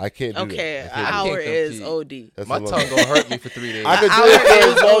nigga. I can't do okay, that. an I can't do hour that. is compete. OD. That's My a long- tongue gonna hurt me for 3 days. I could An do hour it for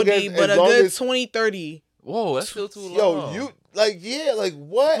is as long OD, as, but as a long good as 20-30. Whoa, that's still too long. Yo, you like like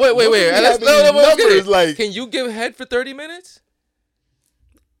what? Wait. Look at me Let's having these let's get numbers, it. like Can you give head for 30 minutes?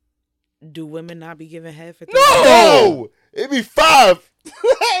 Do women not be giving head for no, it be 5.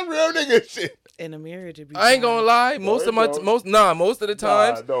 Real nigga shit. in a marriage? It be I ain't fine. gonna lie. Most of the times, no, most of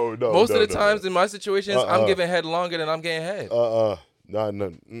the times in my situations, I'm Uh-uh. giving head longer than I'm getting head. no.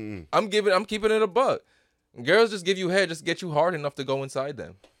 Mm-mm. I'm keeping it a buck. Girls just give you head just to get you hard enough to go inside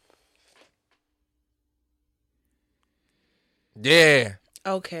them. Yeah.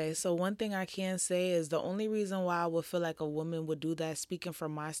 Okay, so one thing I can say is the only reason why I would feel like a woman would do that, speaking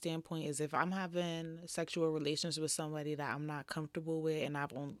from my standpoint, is if I'm having sexual relations with somebody that I'm not comfortable with, and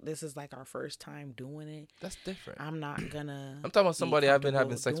this is like our first time doing it. That's different. I'm not gonna. I'm talking about be somebody I've been having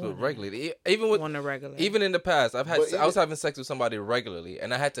comfortable sex with doing regularly. Even with on the regular. even in the past, I was But having sex with somebody regularly,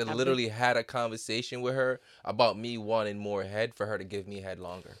 and I had to literally had a conversation with her about me wanting more head for her to give me head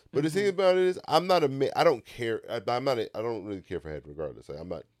longer. But the thing about it is, I'm not I don't care. I don't really care for head regardless.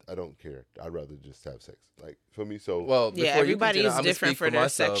 Like, I don't care. I'd rather just have sex. Like for me, so Well, yeah, before you everybody continue, is I'ma different speak for their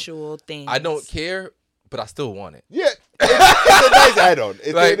myself. sexual things. I don't care, but I still want it. yeah, it's a nice add-on.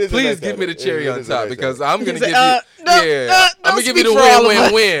 Like, it is a please nice give me the add-on. cherry It on is a top nice because add-on. I'm gonna He's give like, you. no, Yeah, I'm don't gonna give you speak the for all of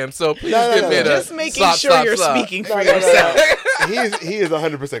us. win. So please No, give me the. Just making stop, sure stop, you're stop. speaking for No, no, no, yourself. no. He is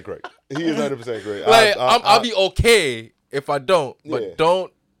 100% correct. He is 100% correct. Like I'll be okay if I don't, but Yeah.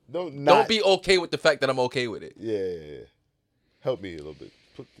 don't don't be okay with the fact that I'm okay with it. Yeah. Help me a little bit.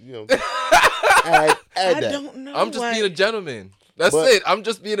 Add I that. don't know. I'm just why- being a gentleman. That's But- it. I'm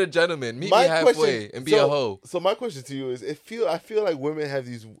just being a gentleman. Meet me halfway and be a hoe. So my question to you is: I feel like women have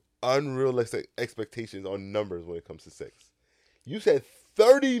these unrealistic expectations on numbers when it comes to sex. You said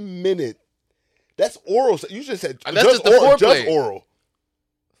 30 minutes. That's oral. You just said And that's just the foreplay. just oral.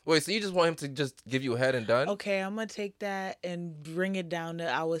 Wait, so you just want him to just give you a head and done? Okay, I'm gonna take that and bring it down to,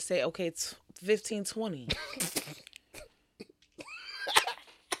 I would say, okay, it's 15, 20.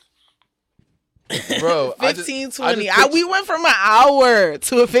 Bro, 15, 20. I just We went from an hour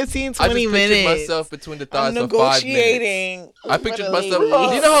to a 15, I 20 just minutes. pictured myself between the thighs I'm for 5 minutes. negotiating. I pictured with a myself. lady.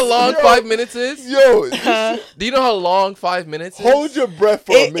 Do you know how long Yo. 5 minutes is? Yo, Do you know how long 5 minutes is? hold your breath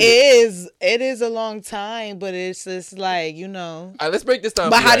for a It minute. is. It is a long time, but it's just like, All right, let's break this down.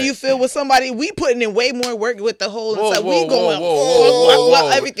 But for how you. do you feel with somebody? We putting in way more work with the whole Whoa, and whoa, we going whoa.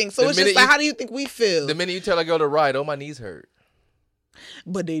 everything. So The it's just minute like, you- how do you think we feel? The minute you tell a girl to ride, oh, my knees hurt.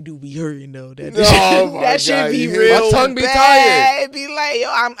 But they do be hurting though. That Oh my that should God, be you hear real. my tongue be bad. tired. It be like, yo,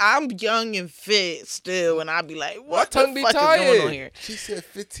 I'm young and fit still, and I be like, what tongue the be fuck is going tired. on here? She said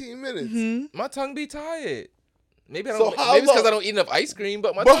 15 minutes. Mm-hmm. My tongue be tired. Maybe I So don't. how maybe it's because long- I don't eat enough ice cream.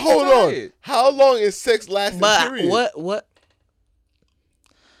 But my But tongue hold be on. tired. How long is sex lasting? But period? what?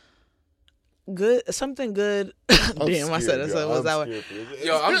 Good, something good. I'm Damn, I said scared, that. So yo. was I'm that scared for this.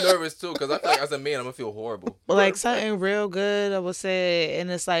 Yo, I'm nervous too because I feel like as a man I'm gonna feel horrible. like something real good? I would say, and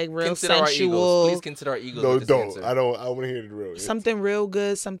it's like real Consider our egos. sensual. Please consider our egos. No, with this don't. answer. I don't. I want to hear the real. Something real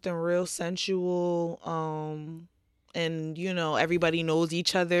good, something real sensual. and everybody knows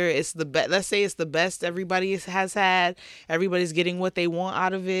each other. It's the best. Let's say it's the best everybody has had. Everybody's getting what they want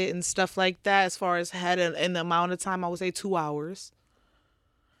out of it and stuff like that. As far as head in the amount of time, I would say 2 hours.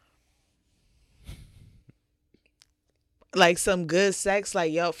 Like some good sex,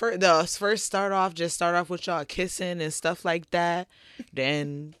 like first start off with y'all kissing and stuff like that.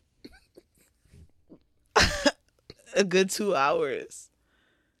 Then a good 2 hours.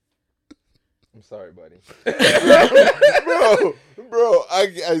 I'm sorry, buddy. bro,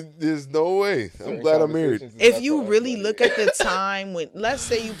 I there's no way. I'm glad I'm married. If you really look at the time when, let's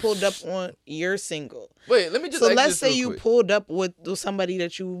say you pulled up on, you're single. Wait, let me just. So let's say you pulled up with somebody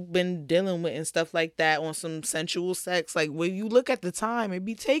that you've been dealing with and stuff like that on some sensual sex. Like when you look at the time, it'd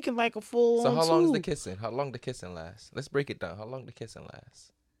be taking like a full. So how long is the kissing? How long the kissing last? Let's break it down. How long the kissing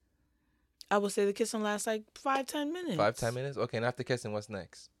last? I would say the kissing lasts like 5-10 minutes. 5-10 minutes. Okay, and after kissing, what's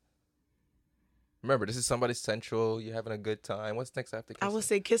next? Remember, this is somebody's sensual. You're having a good time. What's next after kissing? I would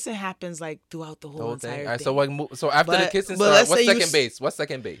say kissing happens like throughout the whole entire thing. All right, so after the kissing starts, what's second base? What's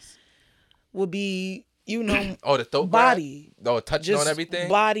second base? Would be, oh, the throat body. Grab? Oh, touching on everything?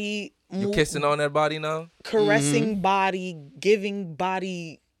 Body. You kissing on that body now? Caressing body, giving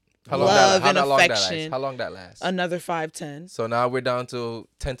body love and affection. How long that lasts? Another 5-10. So now we're down to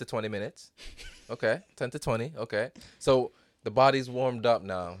 10 to 20 minutes. Okay, 10 to 20. Okay. So the body's warmed up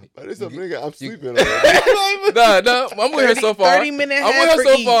now. I'm sleeping already. No, I'm with her so far. 30-minute head for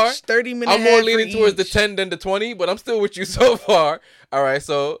each. 30-minute I'm more leaning towards the 10 than the 20, but I'm still with you so far. All right,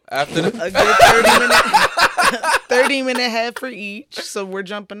 so after a good 30-minute head for each, so we're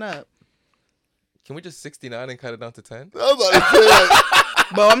jumping up. Can we just 69 and cut it down to 10? I was about to say,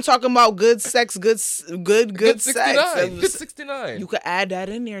 but I'm talking about good sex, good sex. 69. Good 69. You could add that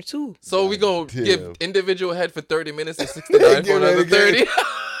in there too. So we gonna give individual head for 30 minutes and 69 for another 30.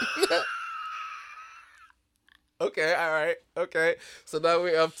 Okay, all right, okay. So now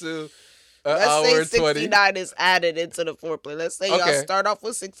we're up to an hour and 20. Let's say 69 is added into the foreplay. Let's say y'all start off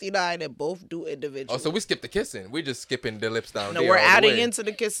with 69 and both do individual. Oh, so we skip the kissing. We're just skipping the lips down. No, we're adding into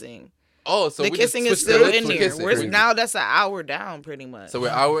the kissing. Oh, so the kissing is still in here. Now that's an hour down, pretty much. So we're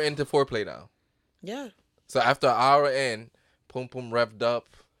an hour into foreplay now. Yeah. So after an hour in, pum revved up,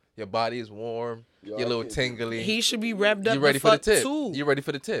 your body is warm, you're a little tingly. He should be revved up. You ready for the tip? You ready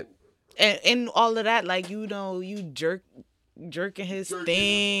for the tip? And all of that, like you jerking his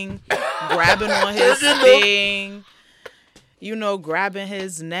thing, grabbing on his thing. Grabbing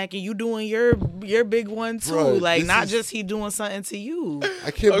his neck, and you doing your big one too. Bro, like not just he doing something to you. I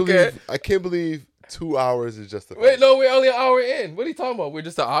can't believe 2 hours is just Wait, no, we're only an hour in. What are you talking about? We're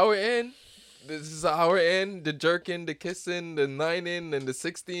just an hour in. This is an hour in. The jerking, the kissing, the 9-in, and the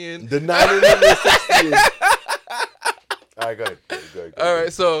 60-in. The 9-in and the 60-in. All right, go ahead. All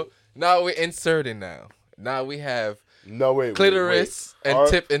right, so now we're inserting now. Now we have clitoris and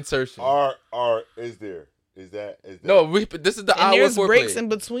tip insertion. Is there? Is that no? This is the hour. And there's breaks in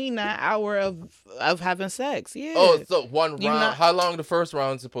between that hour of having sex. Yeah. Oh, so one round. How long the first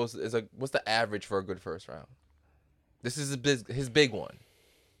round supposed to, what's the average for a good first round? This is his big one.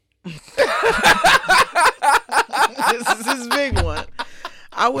 This is his big one.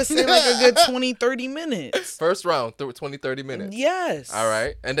 I would say like a good 20-30 minutes. First round, 20-30 minutes. Yes. All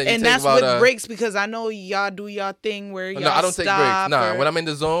right, and then that's with breaks, because I know y'all do y'all thing where y'all I don't take breaks. Nah, when I'm in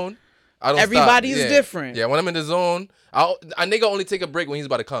the zone. Everybody's different. Yeah, when I'm in the zone, a nigga only take a break when he's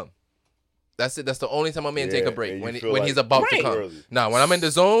about to come. That's it. That's the only time a man take a break when he's about to come. Early. Nah, when I'm in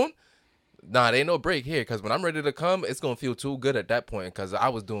the zone, there ain't no break here, because when I'm ready to come, it's gonna feel too good at that point, because I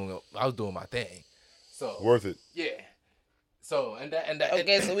was doing my thing. So worth it. Yeah. So and that.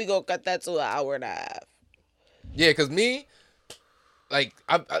 Okay, so we gonna cut that to an hour and a half. Yeah, because me, I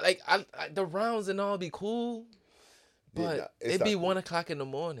the rounds and all be cool. But it'd be 1 o'clock in the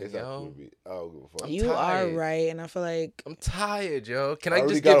morning, yo. You are right, and I feel like I'm tired, yo. Can I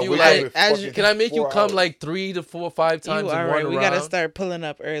just give you can I make you come like 3 to 4 or 5 times in one round? We gotta start pulling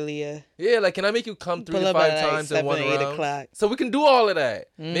up earlier. Yeah, like can I make you come 3 to 5 times in 1 round? 8 o'clock. So we can do all of that.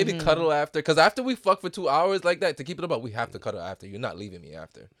 Mm-hmm. Maybe cuddle after, because after we fuck for 2 hours like that, to keep it about, we have to cuddle after. You're not leaving me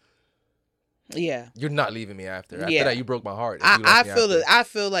after. Yeah, you're not leaving me after. After that, you broke my heart. I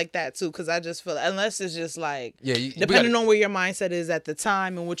feel like that too, because I just feel unless it's just like depending on where your mindset is at the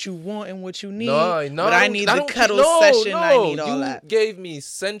time and what you want and what you need. No, but I need the cuddle session. I need all that. You gave me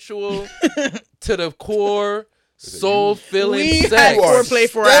sensual to the core, soul filling We sex. had You are foreplay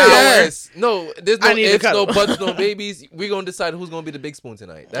for an Yes. No, there's no I need to ifs, no cuddle. buts, no babies. We're gonna decide who's gonna be the big spoon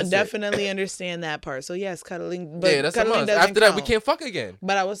tonight. I That's it. definitely understand that part. So yes, cuddling, but Yeah, that's a cuddling must. doesn't After that, we count. can't fuck again.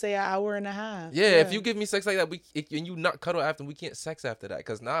 But I would say an hour and a half. Yeah, if you give me sex like that, and you not cuddle after, we can't sex after that.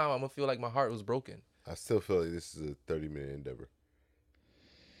 Cause now I'm gonna feel like my heart was broken. I still feel like this is a 30-minute endeavor.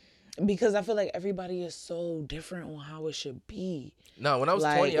 Because I feel like everybody is so different on how it should be. No, when I was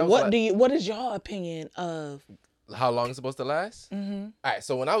Like, 20, I was what like, do you? What is your opinion of? how long it's supposed to last? Mm-hmm. All right,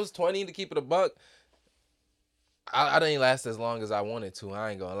 so when I was 20, to keep it a buck, I didn't last as long as I wanted to.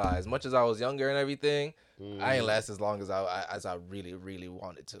 I ain't gonna lie. As much as I was younger and everything, I ain't last as long as I really, really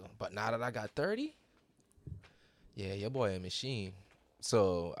wanted to. But now that I got 30, yeah, your boy a machine.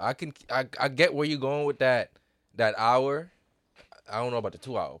 So I get where you're going with that hour. I don't know about the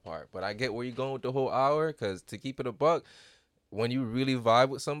 2-hour part, but I get where you're going with the whole hour. Cause to keep it a buck, when you really vibe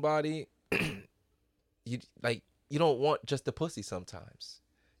with somebody, you don't want just the pussy sometimes.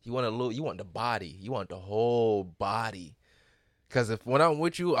 You want the body. You want the whole body. Cause when I'm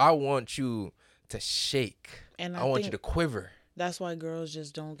with you, I want you to shake. And I want you to quiver. That's why girls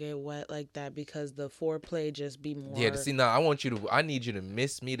just don't get wet like that, because the foreplay just be more. Yeah, see now I need you to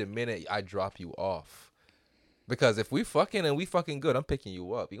miss me the minute I drop you off. Because if we fucking and we fucking good, I'm picking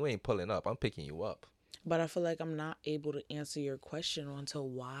you up. You ain't pulling up. I'm picking you up. But I feel like I'm not able to answer your question onto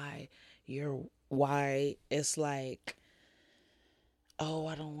why it's like, oh,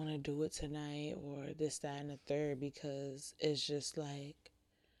 I don't want to do it tonight, or this, that, and the third, because it's just like,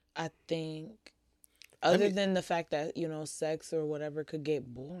 I think other than the fact that, sex or whatever could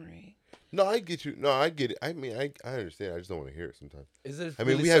get boring. No, I get you. No, I get it. I mean, I understand. I just don't want to hear it sometimes. Is it? I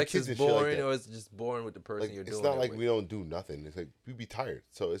mean, really we have sex kids is and shit like boring, that. or is it just boring with the person Like, you're it's doing not it like with? we don't do nothing. It's like we be tired,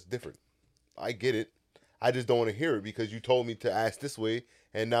 so it's different. I get it. I just don't want to hear it because you told me to ask this way,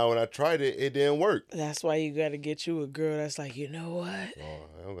 and now when I tried it, it didn't work. That's why you got to get you a girl that's like, you know what? Oh,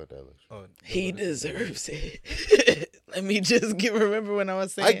 I don't got that much. Oh, He deserves it. Let me just remember when I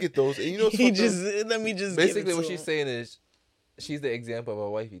was saying. I get those, and you know what's He fucked up? just let me just give basically it what to she's him. saying is she's the example of a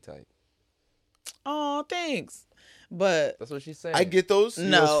wifey type. Oh, thanks. But That's what she's saying. I get those. You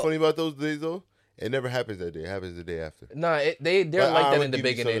know No. what's funny about those days though? It never happens that day. It happens the day after. Nah, they're But like I that would in the give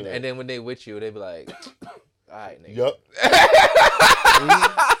you some of beginning, that. and then when they with you, they be like, "All right, nigga." Yup.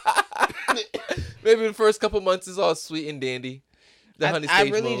 Maybe the first couple months is all sweet and dandy. The honey I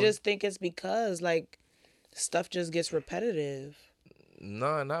stage really mode. just think it's because like stuff just gets repetitive.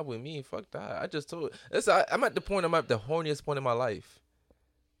 Nah, not with me. Fuck that. I just told. I'm at the point. I'm at the horniest point in my life.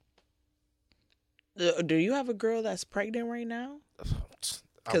 Do you have a girl that's pregnant right now? I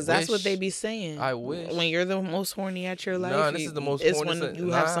Because that's what wish. they be saying. I wish. When you're the most horny at your life, Nah, this is the most it's horny. when you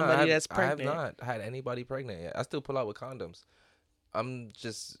have somebody that's pregnant. I have not had anybody pregnant yet. I still pull out with condoms. I'd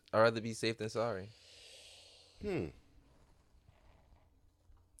rather be safe than sorry.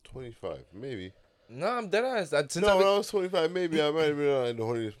 25, maybe. No, I'm dead ass. Since No, I've when been- I was 25, maybe I might have been at the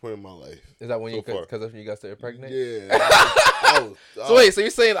horniest point in my life. is that when so you far. because that's when you got started pregnant? Yeah. I was, So wait, so you're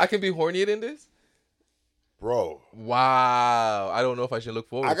saying I can be hornier than this? bro. Wow. I don't know if I should look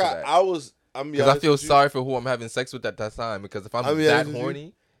forward to that. I'm Because I feel sorry for who I'm having sex with at that time. Because if I'm I'll be that honest with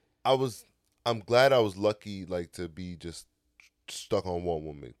you. horny, I'm glad I was lucky, like, to be just stuck on one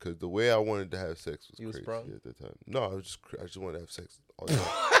woman. Because the way I wanted to have sex was You was crazy sprung? at the time. No, I just wanted to have sex all the time.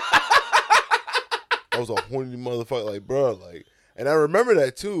 I was a horny motherfucker, like, bro, like, and I remember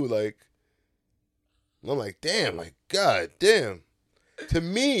that too, like, I'm like, damn, like, god damn. To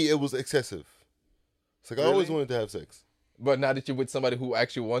me, it was excessive. It's like I always Really? wanted to have sex. but now that you're with somebody who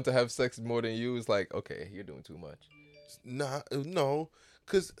actually wants to have sex more than you, it's like, okay, you're doing too much. No,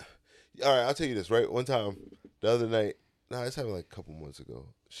 because, all right, I'll tell you this, right? One time, the other night, this happened like a couple months ago.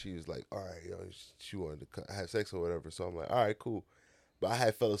 She was like, all right, she wanted to have sex or whatever. So I'm like, all right, cool. But I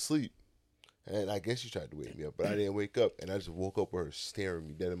had fell asleep. And I guess she tried to wake me up, but I didn't wake up. And I just woke up with her staring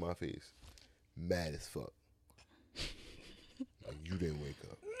me dead in my face. Mad as fuck. Like, you didn't wake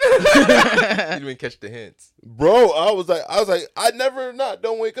up. You didn't catch the hints. Bro, I was like, I never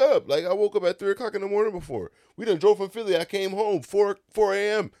don't wake up. Like, I woke up at 3 o'clock in the morning before. We done drove from Philly. I came home 4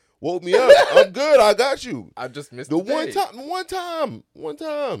 a.m. Woke me up. I'm good. I got you. I just missed The the day. one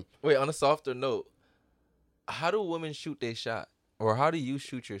time. Wait, on a softer note, how do women shoot their shot? Or how do you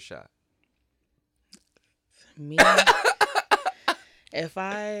shoot your shot? Me, if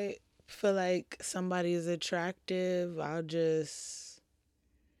I feel like somebody is attractive, I'll just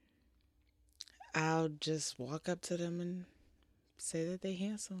walk up to them and say that they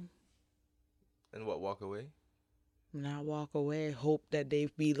handsome. And what, walk away? Not walk away, hope that they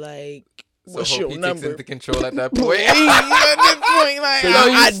be like, So What's hope your he number? takes into control at that point. Please, at this point, like, So No,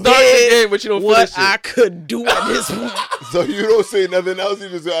 you I start the did game, but you don't what finish it. I could do at this point. So you don't say nothing else. You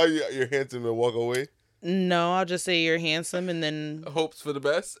just say, "Oh, you're handsome," and walk away. No, I'll just say you're handsome, and then Hopes for the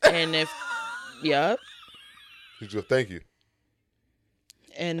best. and if, yup, You just go, "Thank you."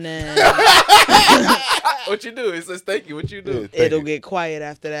 and then What you do? It says thank you. What you do? Yeah, thank it'll you. get quiet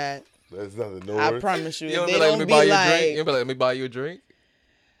after that. That's nothing. No I words. promise you. You If don't they be like, let don't me be buy you a drink. You like, don't be like, let me buy you a drink.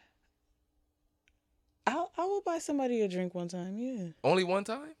 I will buy somebody a drink one time. Yeah, Only one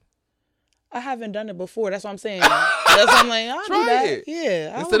time? I haven't done it before. That's what I'm saying. That's what I'm like. I'll Try do that. it.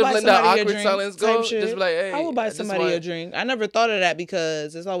 Yeah, I Instead will of buy letting that somebody a awkward drink silence type go, shit. just be like, hey, I will buy I just somebody a want- drink. I never thought of that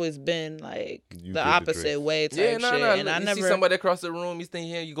because it's always been like You the get the opposite drink. way type Yeah, shit. no. And I You never. see somebody across the room, you stay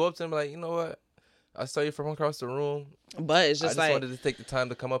here, you go up to them like, you know what? I saw you from across the room. But it's I just just like wanted to take the time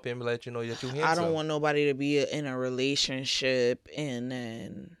to come up here and let you know that you're handsome. I don't want nobody to be in a relationship and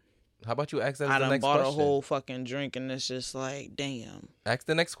then How about you ask them I the done next bought question? a whole fucking drink and it's just like, damn. Ask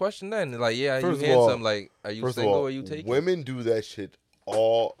the next question then. Like, yeah, are you First of all- handsome? Like, are you First single? of all, Or are you taking? women do that shit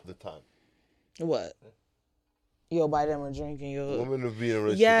all the time. What? You'll buy them a drink and you'll. Women will be in a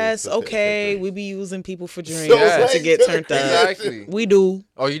relationship. Yes, and okay. drink. We be using people for drinks like, to get turned up. Exactly. We do.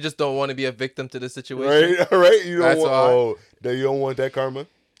 Or you just don't want to be a victim to the situation. Right, right. You don't That's want. all right. Oh, that you don't want that karma.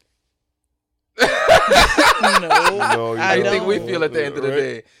 No, No, you I I don't. think we don't. feel at the end of the Right.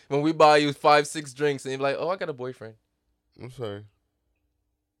 day when we buy you 5-6 drinks and you're like, oh, I got a boyfriend. I'm sorry.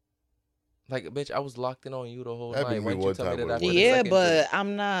 Like, bitch, I was locked in on you the whole Happened to night. me Why don't you one tell me time that with a after the woman. Yeah, second but drink?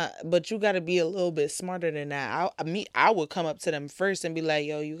 I'm not. But you got to be a little bit smarter than that. I would come up to them first and be like,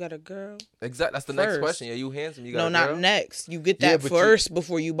 "Yo, you got a girl?" Exactly. That's the next First. question. Yeah, you handsome. You got No, a not girl? next. You get Yeah, that but you- first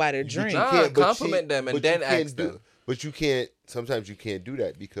before you buy the drink. Nah, can't- but compliment them and but then you can't ask do- them. But you can't. Sometimes you can't do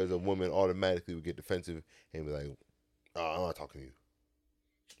that because a woman automatically would get defensive and be like, "Oh, I'm not talking to you."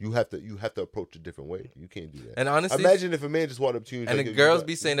 You have to approach a different way. You can't do that. And honestly, Imagine if a man just walked up to you and like, the "Yo, you girls got-"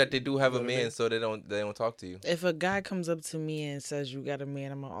 be saying that they do have You a know what I man, mean? so they don't talk to you. If a guy comes up to me and says you got a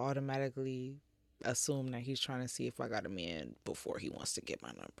man, I'm gonna automatically assume that he's trying to see if I got a man before he wants to get my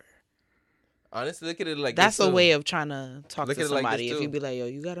number. Honestly, look at it like That's this a too. way of trying to talk Look to at it like this somebody. If too. you be like, "Yo,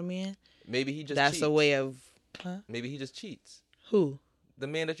 you got a man," Maybe he just that's cheats. a way of Maybe he just cheats. who? The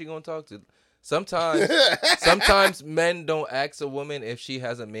man that you're gonna talk to. Sometimes men don't ask a woman if she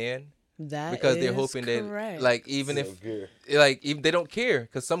has a man That because they're is hoping that, correct. like, even if Okay. even they don't care,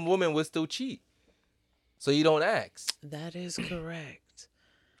 because some women will still cheat. So you don't ask. That is correct.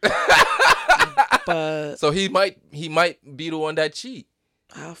 But So he might be the one that cheat.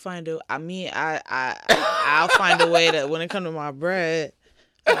 I'll find a. I mean, I'll find a way that when it comes to my bread,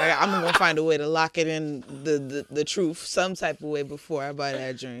 I'm gonna find a way to lock it in the truth some type of way before I buy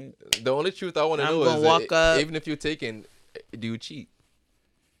that drink. The only truth I want to I'm know gonna is walk up. even if you're taking, do you cheat?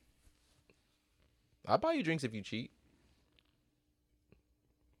 I'll buy you drinks if you cheat.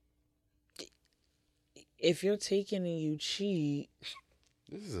 If you're taking and you cheat,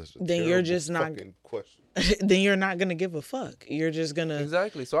 This is a Then you're terrible just not- fucking question. then you're not gonna give a fuck. You're just gonna.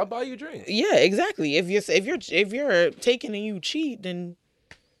 Exactly. So I'll buy you drinks. Yeah, exactly. If you're taking and you cheat, then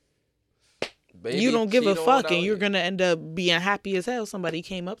Baby, you don't give a cheat on fuck, out and you're here. gonna end up being happy as hell. Somebody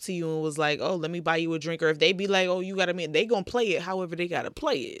came up to you and was like, "Oh, let me buy you a drink," or if they be like, "Oh, you got a man," they gonna play it however they gotta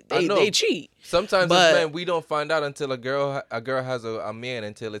play it. I know. They cheat. Sometimes But- as men, we don't find out until a girl has a man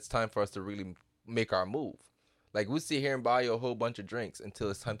until it's time for us to really make our move. Like, we sit here and buy you a whole bunch of drinks until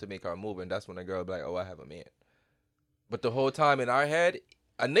it's time to make our move, and that's when a girl be like, "Oh, I have a man." But the whole time in our head,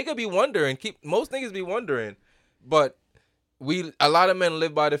 a nigga be wondering. Most niggas be wondering, but a lot of men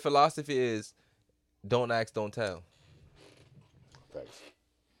live by the philosophy is, don't ask, don't tell. Thanks.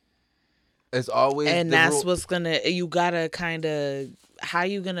 It's always And the that's rule. what's gonna. You gotta kind of. How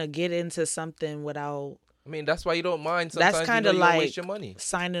you gonna get into something without I mean, that's why you don't mind. That's Sometimes kinda you don't like- waste your money.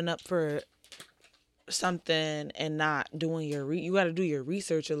 signing up for something and not doing you got to do your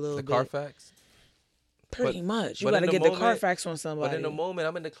research a little The bit. Carfax. Pretty much. You but got in to the get the moment- Carfax from But somebody. in the moment,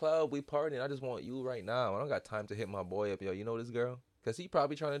 I'm in the club, we partying. I just want you right now. I don't got time to hit my boy up. Yo, you know this girl? Because he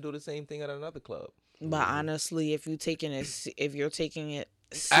probably trying to do the same thing at another club. But honestly, if you're taking it After you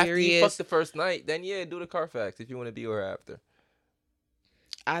fuck serious, the first night, then yeah, do the Carfax if you want to be with her after.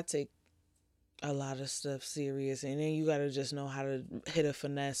 I take a lot of stuff serious, and then you got to just know how to hit a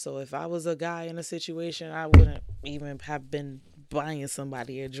finesse. So if I was a guy in a situation, I wouldn't even have been buying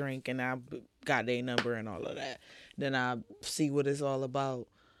somebody a drink, and I got their number and all of that. Then I see what it's all about.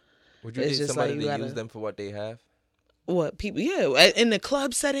 Would you It's date just somebody like to you gotta- use them for what they have? What people? Yeah, in the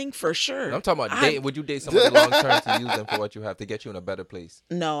club setting for sure. I'm talking about I- dating. Would you date somebody long term to use them for what you have to get you in a better place?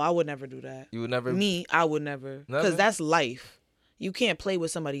 No, I would never do that. You would never. Me, I would never. Never? Because that's life. You can't play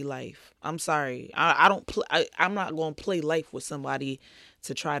with somebody's life. I'm sorry. I don't. I'm not going to play life with somebody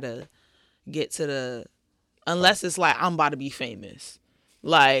to try to get to the. Unless it's like I'm about to be famous,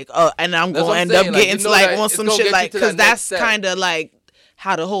 like, and I'm That's what going I'm to end saying, up like, getting you to know like that on it's some gonna shit get you like to that because next that's step. kind of like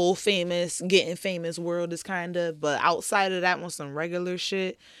how the whole getting famous world is kind of. But outside of that, on some regular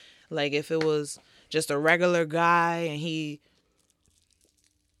shit, like if it was just a regular guy and he,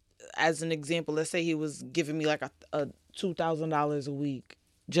 as an example, let's say he was giving me like a $2,000 a week,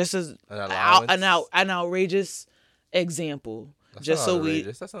 just as An allowance? an outrageous example. That's Just not so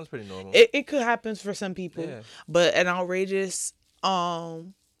outrageous. That sounds pretty normal. it could happen for some people, Yeah. but an outrageous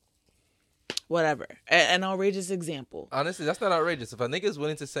whatever, an outrageous example. Honestly, that's not outrageous. If a nigga's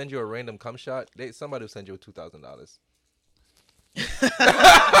willing to send you a random cum shot, somebody will send you $2,000.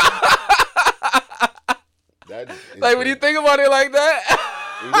 That is Like when you think about it like that,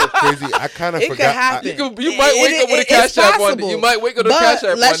 you know, crazy. I kind of It could forgot. happen. you might wake up with a cash app one day. You might wake up with a cash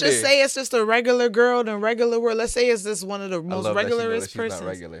app Let's one just day. say it's just a regular girl in a regular world. Let's say it's just one of the I most love that she knows that regularest she's not persons.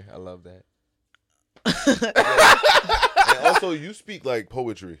 regular. I love that. And also, you speak like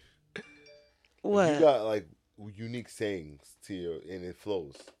poetry. What? You got like unique sayings to your, and it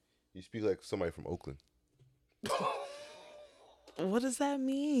flows. You speak like somebody from Oakland. What does that You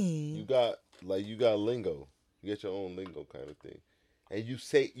mean? got lingo. You get your own lingo kind of thing, and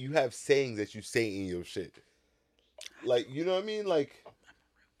you have sayings that you say in your shit. Like, you know what I mean? Like,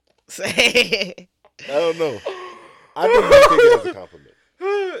 I don't know. I think you take it as a compliment.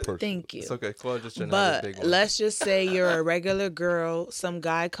 Personally. Thank you. It's okay. Claude just trying to have But his big one. let's just say you're a regular girl. Some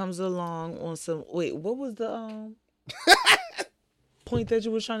guy comes along on some. Wait, what was the point that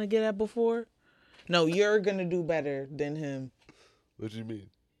you was trying to get at before? No, you're gonna do better than him What you mean?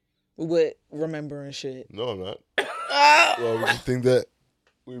 with remembering shit. No, I'm not. Well, we just think that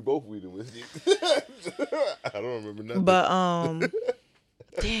we both weeding with you. I don't remember nothing. But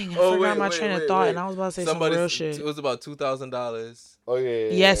dang, I forgot my train of thought, and I was about to say some real shit. It was about $2,000. Oh yeah.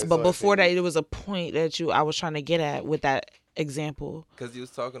 Yes, that's but what I before that, think. it was a point that I was trying to get at with that example. Because you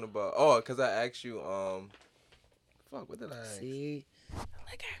was talking about... because I asked you... Fuck, what did I ask? See,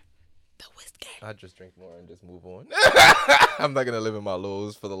 liquor, the whiskey. I just drink more and just move on. I'm not going to live in my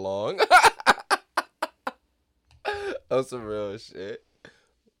lows for the long. That's some real shit.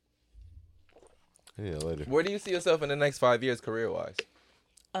 Yeah, later. Where do you see yourself in the next 5 years career-wise?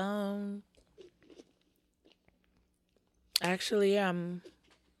 Actually, I'm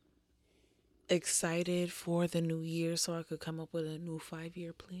excited for the new year so I could come up with a new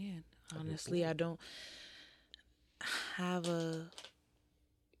 5-year plan. Honestly, I don't have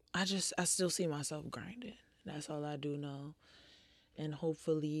I still see myself grinding. That's all I do know. And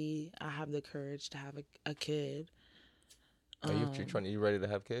hopefully I have the courage to have a kid. Are you ready to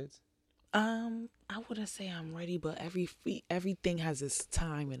have kids? I wouldn't say I'm ready, but everything has its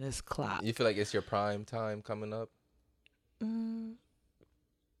time and its clock. You feel like it's your prime time coming up?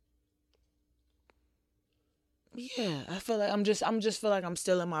 Yeah, I feel like I'm just feel like I'm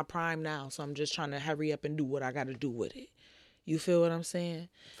still in my prime now, so I'm just trying to hurry up and do what I got to do with it. You feel what I'm saying?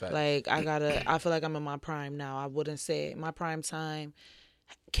 Facts. Like I feel like I'm in my prime now. I wouldn't say my prime time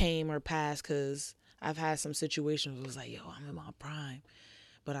came or passed because I've had some situations where it was like, yo, I'm in my prime.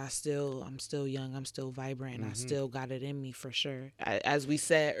 But I'm still young. I'm still vibrant. And I still got it in me for sure. As we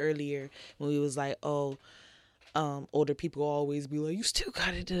said earlier, when we was like, older people always be like, you still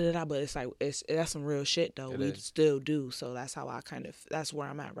got it, da-da-da. But it's like, that's some real shit though. We still do. So that's how that's where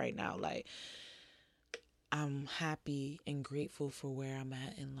I'm at right now. Like, I'm happy and grateful for where I'm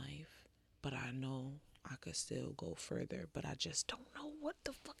at in life. But I know I could still go further. But I just don't know what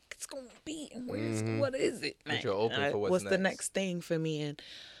the fuck it's going to be and what is it, man? But you're open for what's the next thing for me? And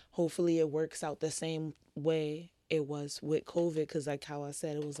hopefully it works out the same way it was with COVID. Because like how I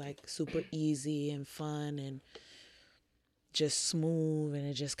said, it was like super easy and fun and just smooth. And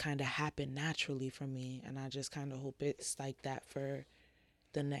it just kind of happened naturally for me. And I just kind of hope it's like that for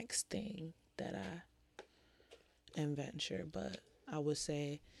the next thing that I venture. But I would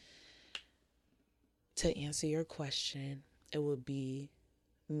say, to answer your question, it would be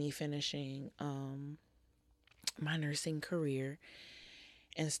me finishing my nursing career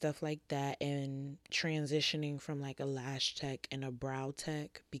and stuff like that, and transitioning from like a lash tech and a brow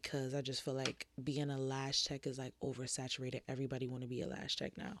tech, because I just feel like being a lash tech is like oversaturated. Everybody want to be a lash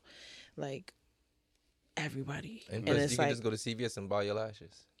tech now, like everybody. And it's you like, can just go to CVS and buy your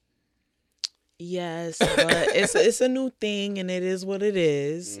lashes. yes, but it's a new thing, and it is what it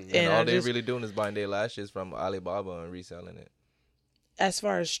is. And all they're really doing is buying their lashes from Alibaba and reselling it. As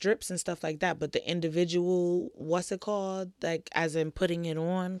far as strips and stuff like that, but the individual, what's it called? Like, as in putting it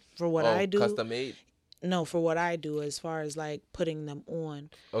on for what I do. Custom made? no, for what I do as far as like putting them on.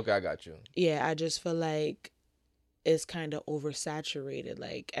 Okay, I got you. Yeah, I just feel like it's kind of oversaturated.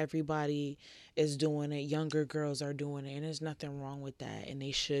 Like everybody is doing it. Younger girls are doing it, and there's nothing wrong with that. And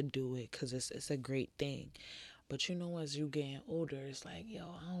they should do it because it's a great thing. But you know, as you getting older, it's like, yo,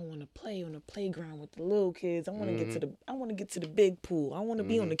 I don't want to play on the playground with the little kids. I want to get to the big pool. I want to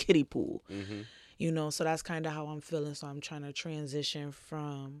be on the kiddie pool. You know, so that's kind of how I'm feeling. So I'm trying to transition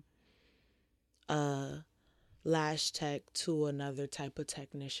from lash tech to another type of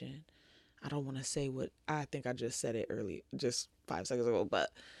technician. I don't want to say what I think I just said it early, just 5 seconds ago,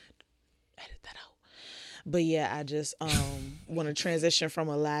 but edit that out. But yeah, I just want to transition from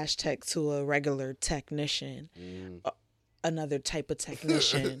a lash tech to a regular technician, another type of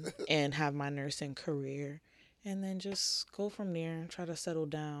technician, and have my nursing career, and then just go from there and try to settle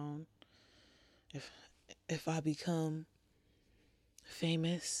down. If I become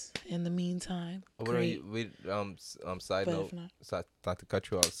famous in the meantime, great. Side But note, if not- not to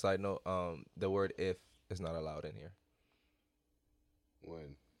cut you off. Side note, the word "if" is not allowed in here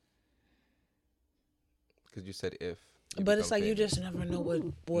When? because you said if. But it's become like you famous. just never know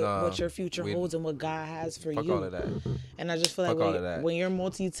what Nah, your future we- holds and what God has for Fuck you. all of that. And I just feel like Fuck all of that. when you're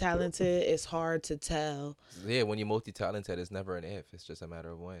multi-talented, it's hard to tell. Yeah, when you're multi-talented, it's never an if. It's just a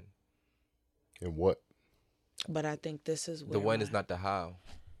matter of when. And what? But I think this is where The when is not the how.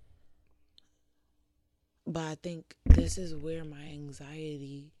 But I think this is where my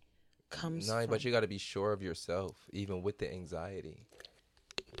anxiety comes No, from. but you got to be sure of yourself, even with the anxiety.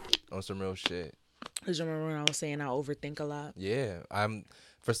 On some real shit. Because you remember when I was saying I overthink a lot? Yeah,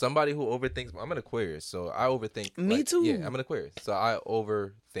 for somebody who overthinks. I'm an Aquarius, so I overthink. Me too. Yeah, I'm an Aquarius, so I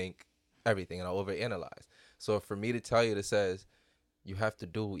overthink everything and I overanalyze. So for me to tell you, that says you have to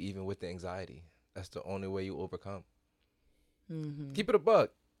do even with the anxiety. That's the only way you overcome. Mm-hmm. Keep it a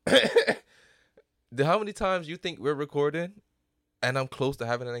buck. How many times you think we're recording, and I'm close to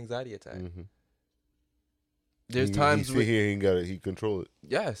having an anxiety attack? Mm-hmm. There's times he sit here, he control it.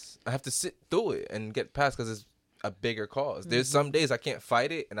 yes, I have to sit through it and get past because it's a bigger cause. There's some days I can't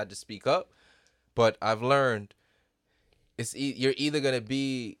fight it and I just speak up, but I've learned you're either gonna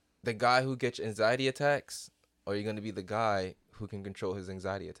be the guy who gets anxiety attacks, or you're gonna be the guy who can control his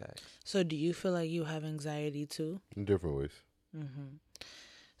anxiety attacks. So do you feel like you have anxiety too? In different ways. Mm-hmm.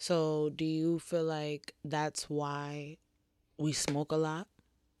 So do you feel like that's why we smoke a lot?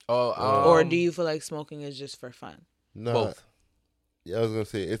 Oh, Or do you feel like smoking is just for fun? No, both? Yeah, I was gonna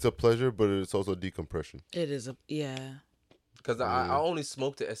say it's a pleasure, but it's also decompression. It is yeah. Because I only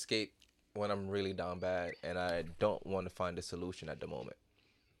smoke to escape when I'm really down bad and I don't want to find a solution at the moment.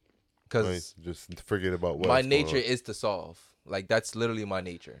 Because just forget about what my nature is to solve. Like, that's literally my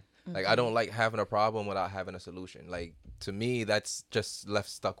nature. Like, I don't like having a problem without having a solution. Like, to me, that's just left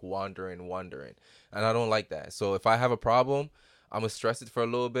stuck wandering. And I don't like that. So if I have a problem, I'm going to stress it for a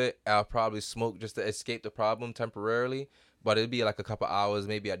little bit. I'll probably smoke just to escape the problem temporarily. But it'll be like a couple hours,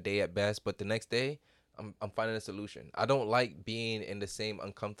 maybe a day at best. But the next day, I'm finding a solution. I don't like being in the same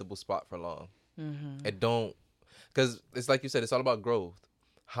uncomfortable spot for long. It don't, because it's like you said, it's all about growth.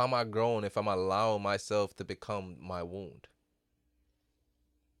 How am I growing if I'm allowing myself to become my wound?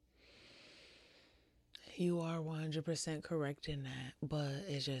 You are 100% correct in that, but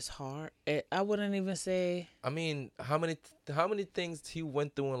it's just hard. I wouldn't even say. I mean, how many things you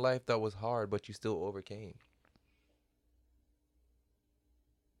went through in life that was hard, but you still overcame?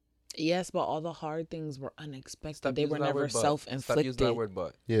 Yes, but all the hard things were unexpected. Stop they using were that never word, but. self-inflicted. Stop using that word,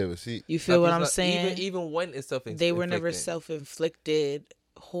 but. Yeah, but see, You feel what I'm saying? Even when it's self-inflicted. They were never self-inflicted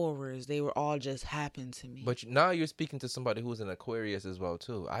horrors. They were all just happened to me. But now you're speaking to somebody who's an Aquarius as well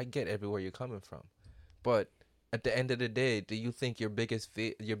too. I get everywhere you're coming from, but at the end of the day, do you think your biggest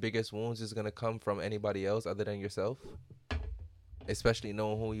wounds is gonna come from anybody else other than yourself? Especially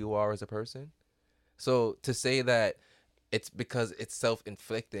knowing who you are as a person. So to say that it's because it's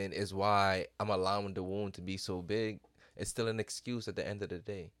self-inflicting is why I'm allowing the wound to be so big, it's still an excuse at the end of the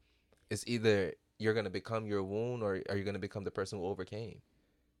day. It's either you're gonna become your wound or are you gonna become the person who overcame.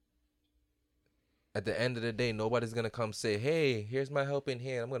 At the end of the day, nobody's gonna come say, "Hey, here's my helping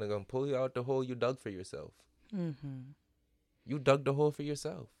hand. I'm gonna come pull you out the hole you dug for yourself." You dug the hole for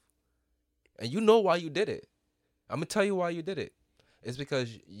yourself, and you know why you did it. I'm gonna tell you why you did it. It's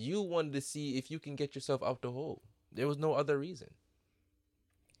because you wanted to see if you can get yourself out the hole. There was no other reason.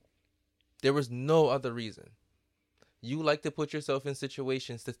 There was no other reason. You like to put yourself in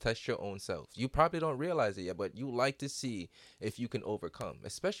situations to test your own self. You probably don't realize it yet, but you like to see if you can overcome,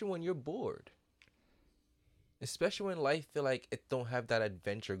 especially when you're bored. Especially when life feel like it don't have that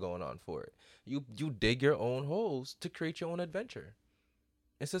adventure going on for it. You dig your own holes to create your own adventure.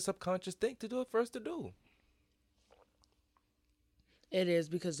 It's a subconscious thing to do it for us to do. It is,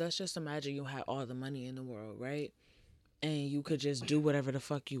 because let's just imagine you had all the money in the world, right? And you could just do whatever the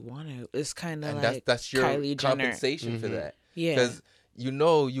fuck you want to. It's kind of And like that's your Kylie Jenner. compensation for that. Yeah. Because you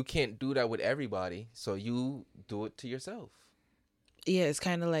know you can't do that with everybody, so you do it to yourself. Yeah, it's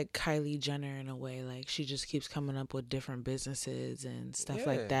kind of like Kylie Jenner in a way. Like, she just keeps coming up with different businesses and stuff Yeah,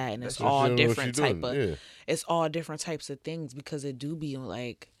 like that, and it's that's all She know what she different type doing, of. yeah. It's all different types of things, because it do be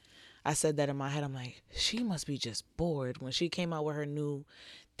like, I said that in my head. I'm like, she must be just bored when she came out with her new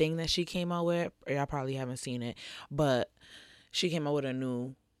thing that she came out with. Y'all probably haven't seen it, but she came out with a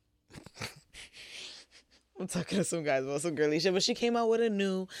new. I'm talking to some guys about some girly shit, but she came out with a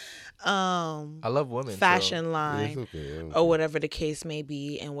new I love women. fashion so. Yeah, line. it's okay. Yeah, Or whatever the case may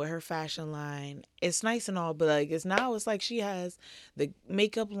be. And with her fashion line, it's nice and all, but like, it's like she has the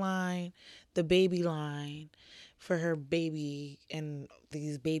makeup line, the baby line for her baby, and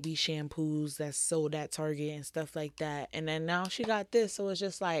these baby shampoos that's sold at Target and stuff like that. And then now she got this, so it's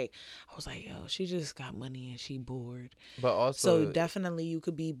just like, I was like, yo, she just got money and she bored. But also, So definitely you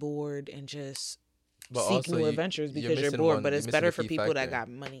could be bored and just but seek also new you- adventures you're because you're missing bored. one- But you're it's missing better a for key people that factor. got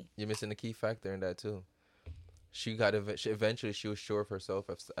money. You're missing a key factor in that too. She got eventually she was sure of herself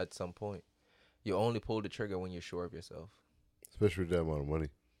at some point. You only pull the trigger when you're sure of yourself, especially with that amount of money.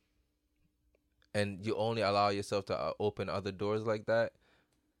 and you only allow yourself to open other doors like that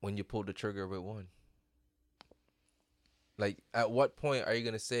when you pull the trigger with one. Like, at what point are you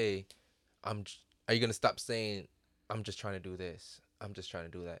gonna say, are you gonna stop saying, I'm just trying to do this, I'm just trying to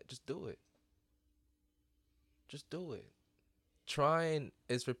do that? Just do it. Just do it. Trying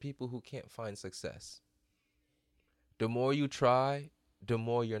is for people who can't find success. The more you try, the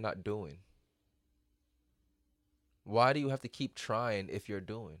more you're not doing. Why do you have to keep trying if you're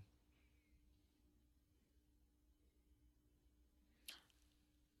doing?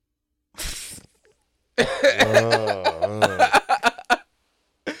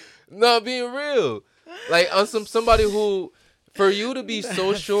 No, being real. Like, on somebody who, for you to be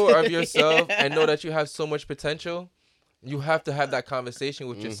so sure of yourself and know that you have so much potential, you have to have that conversation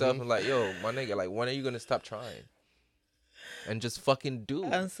with yourself and like, yo, my nigga, like, when are you gonna stop trying? And just fucking do.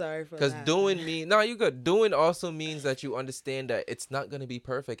 I'm sorry for Because that. doing you good. Doing also means that you understand that it's not gonna be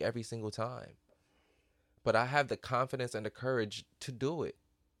perfect every single time. But I have the confidence and the courage to do it.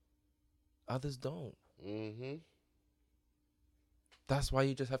 Others don't. Mm-hmm. That's why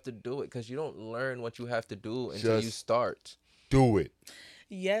you just have to do it, because you don't learn what you have to do until you Just start. Do it.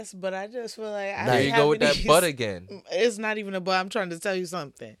 Yes, but I just feel like There you go with that butt again. It's not even a butt. I'm trying to tell you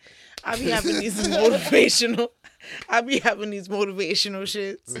something. I be having these motivational. I be having these motivational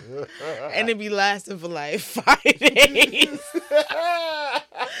shits, and it be lasting for like 5 days.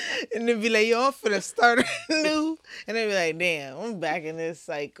 And then be like, yo, I'm finna start new, and then be like, damn, I'm back in this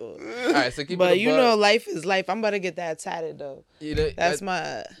cycle. All right, so keep But it you know, life is life. I'm about to get that tatted though. That's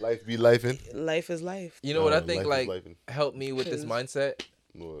my Life be lifing. life is life. You know what I think life is like lifing. helped me with this 'Cause- mindset?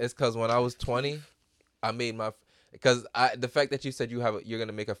 What? It's because when I was 20, I made the fact that you said you're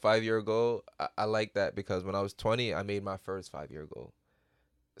gonna make a 5-year goal, I like that, because when I was 20, I made my first 5-year goal.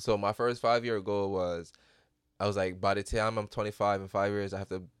 So my first 5-year goal was, I was like, by the time I'm 25 in 5 years, I have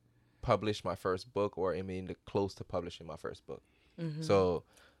to publish my first book, or close to publishing my first book. Mm-hmm. So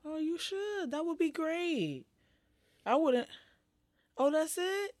Oh, you should. That would be great. I wouldn't. Oh, that's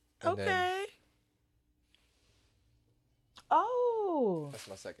it? And then- Okay. Oh, that's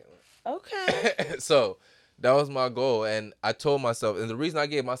my second one. okay. So that was my goal, and I told myself, and the reason I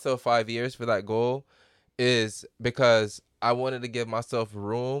gave myself 5 years for that goal is because I wanted to give myself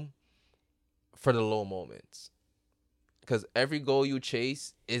room for the low moments, because every goal you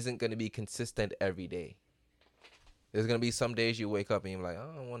chase isn't going to be consistent every day. There's going to be some days you wake up and you're like, I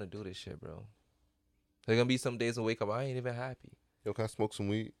don't want to do this shit, bro. There's going to be some days I wake up, I ain't even happy. Yo, can I smoke some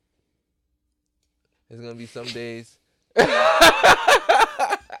weed? There's going to be some days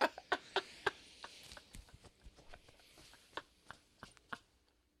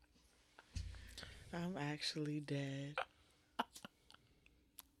I'm actually dead.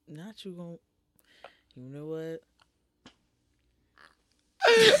 Not you gon' You know what?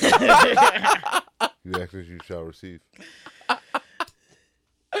 You ask as you shall receive.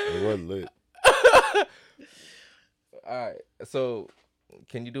 It wasn't lit. All right, so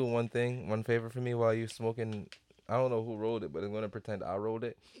can you do one favor for me while you smoking? I don't know who rolled it, but I'm gonna pretend I rolled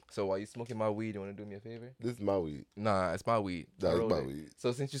it. So while you smoking my weed, you wanna do me a favor? This is my weed. Nah, it's my weed. I That's rolled my it. weed.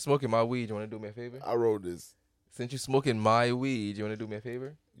 So since you're smoking my weed, you wanna do me a favor? I rolled this. Since you're smoking my weed, you wanna do me a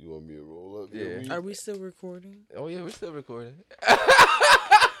favor? You want me to roll up? Yeah. Your weed? Are we still recording? Oh yeah, we're still recording.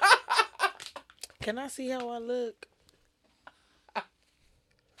 Can I see how I look?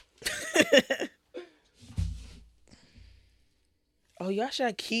 Oh, y'all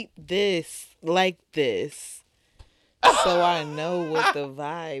should keep this like this, so I know what the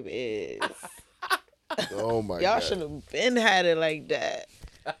vibe is. Oh my Y'all god. should have been had it like that.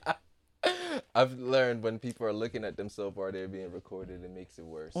 I've learned when people are looking at themselves while they're being recorded, it makes it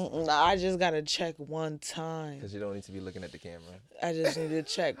worse. I just gotta check one time. Because you don't need to be looking at the camera. I just need to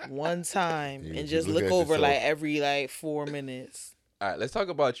check one time You and keep just looking look at over yourself. like every 4 minutes. All right, let's talk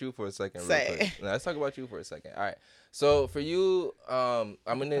about you for a second. Real Say. quick. Let's talk about you for a second. All right. So for you, I'm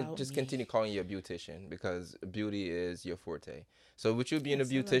gonna About just me. continue calling you a beautician because beauty is your forte. So with you being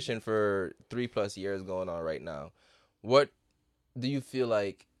Yes, I a love beautician for 3+ years going on right now, what do you feel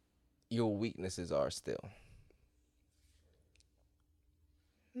like your weaknesses are still?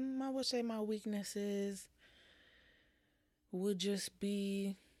 I would say my weaknesses would just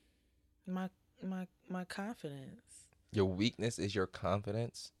be my confidence. Your weakness is your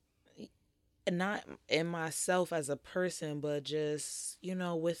confidence. Not in myself as a person, but just,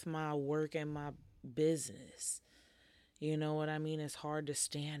 with my work and my business. You know what I mean? It's hard to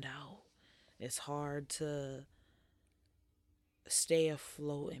stand out. It's hard to stay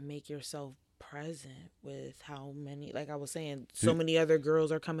afloat and make yourself present with how many, like I was saying, so many other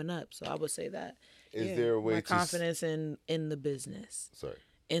girls are coming up. So I would say that. Is there a way my to confidence in the business. Sorry.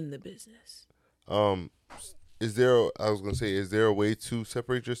 In the business. Is there? I was gonna say, is there a way to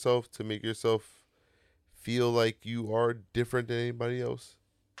separate yourself to make yourself feel like you are different than anybody else?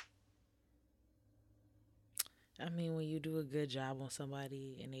 I mean, when you do a good job on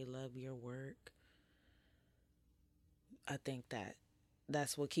somebody and they love your work, I think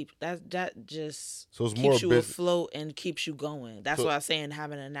that's what keeps that just So it's more keeps you business. afloat and keeps you going. That's So- why I'm saying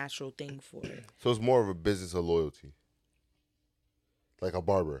having a natural thing for it. So it's more of a business of loyalty, like a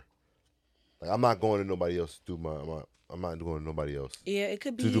barber. Like I'm not going to nobody else to do my. I'm not going to nobody else. Yeah, it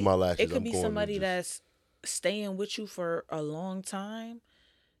could be To do my lashes, It could I'm be going to somebody just- that's staying with you for a long time,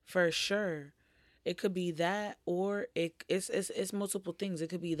 for sure. It could be that, or it's multiple things. It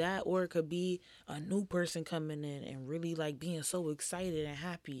could be that, or it could be a new person coming in and really like being so excited and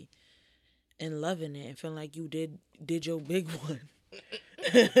happy and loving it and feeling like you did your big one.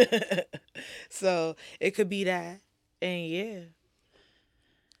 So it could be that, and yeah,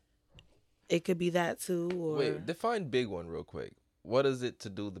 it could be that too. Or Wait, define big one real quick. What is it to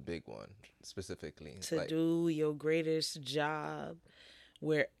do the big one specifically? to do your greatest job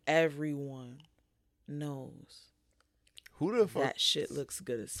where everyone knows Who the fuck that shit looks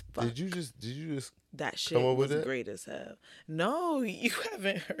good as fuck. did you just That shit come up with was that? great as hell. No, you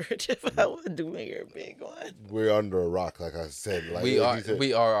haven't heard about doing your big one. We're under a rock, like I said. Like we like are you said.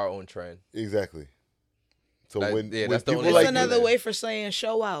 we are our own trend. Exactly. So Like, when yeah, when that's the people only- It's like another you, way for saying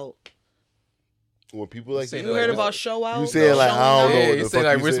show out. when people like Say you, You like heard this- about show out? You saying like, Showing I don't out? know Yeah, what you the saying fuck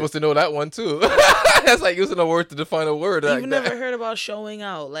like you we're said. supposed to know that one too. That's like using a word to define a word. You've like never that. heard about showing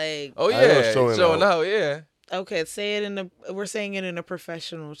out, like Oh I know yeah, showing showing out. out. Yeah. okay, say it we're saying it in a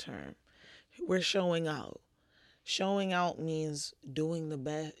professional term. We're showing out. Showing out means doing the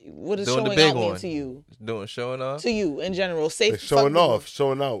best. What does Doing the showing big out mean one. to you? Doing showing off. To you in general, say Like showing off,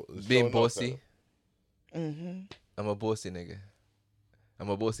 showing out, Being showing off, bossy. Mm-hmm. I'm a bossy nigga. I'm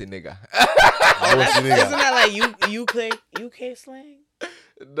a bossy nigga. Bossy Isn't nigga. that like UK slang?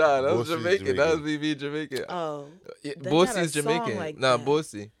 Nah, that was Bossy is Jamaican. That was Jamaican. me being Jamaican. Oh, Yeah, they Bossy got a is song Jamaican. like Nah, that.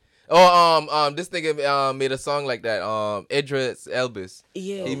 Bossy. Oh, this nigga made a song like that. Idris Elbis.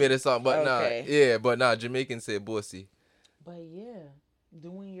 yeah. He made a song, but Okay. nah, Jamaican said Bossy. But yeah,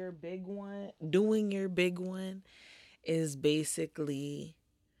 doing your big one is basically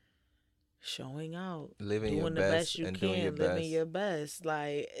showing out, Living doing your the best best you and can, doing your living best. your best,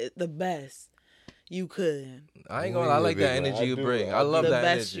 like the best you could, I ain't gonna lie, I like that Big one. energy you I do. bring. I I love the that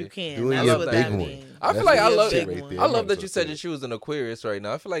best energy. you can. Doing That's your what big that one. means. I feel That's like I the love shit big right one. there. I love that I'm you so said serious. that you was an Aquarius right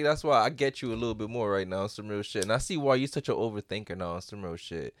now. I feel like that's why I get you a little bit more right now, some real shit. And I see why you're such an overthinker now, some real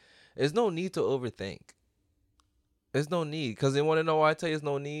shit. There's no need to overthink. There's no need. Because they want to know why I tell you there's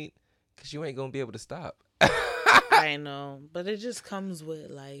no need? Because you ain't going to be able to stop. I know, but it just comes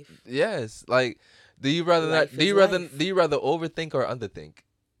with life. Yes. Like, do you rather Life not, do is you rather, life. do you rather overthink or underthink?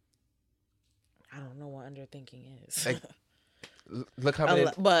 I don't know what underthinking is. Like, Look how many,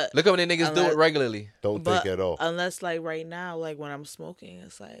 but look how many niggas do unless- it regularly. Don't but think at all. unless like right now, like when I'm smoking,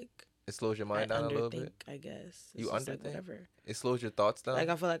 it's like It slows your I mind down a little underthink, bit. I guess. You It's just, like, underthink? whatever. It slows your thoughts down. Like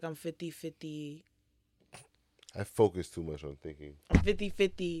I feel like I'm 50-50. I focus too much on thinking. I'm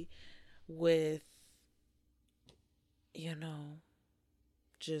 50-50 with,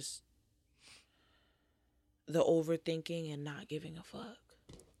 just the overthinking and not giving a fuck.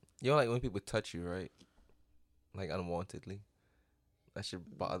 You don't like when people touch you, right? Like unwantedly. That shit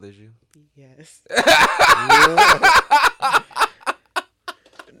bothers you. Yes.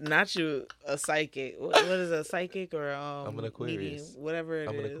 Not you, a psychic. What is a psychic or I'm an Aquarius. medium, whatever it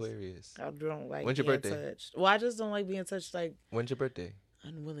I'm an is. Aquarius. I don't like When's your being birthday? touched. Well, I just don't like being touched like When's your birthday?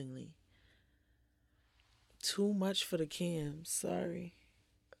 unwillingly. Too much for the Kim. Sorry.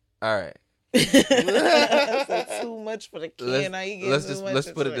 All right. I said too much for the Kim. Let's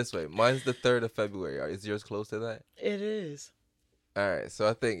put it this way. Mine's the 3rd of February. Is yours close to that? It is. All right. So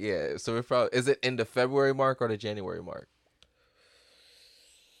I think So we're probably is it in the February mark or the January mark?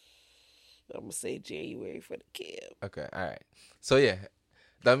 I'm gonna say January for the Kim. Okay. All right. So yeah,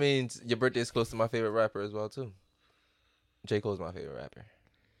 that means your birthday is close to my favorite rapper as well too. J. Cole's my favorite rapper.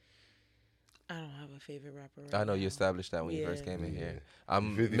 I don't have a favorite rapper. I know now. you established that when you first came in here.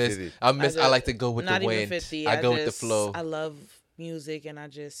 I'm 50-50. I like to go with the not even wind. 50. I go with the flow. I love music and I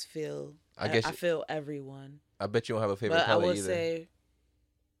just feel. I guess I feel everyone. I bet you don't have a favorite But I color would either. say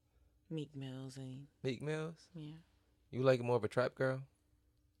Meek Mills and Meek Mills. yeah. You like more of a trap girl?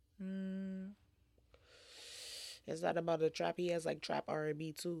 It's not about a trap. He has like trap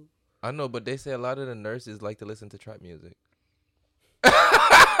R&B too. I know, but they say a lot of the nurses like to listen to trap music.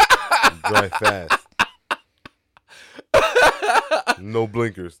 Drive fast. No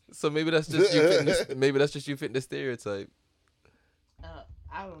blinkers. So maybe that's just you fitting maybe that's just you fitting the stereotype.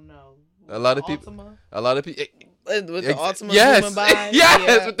 I don't know. A lot of people. With the Altima yes, zooming by. yes,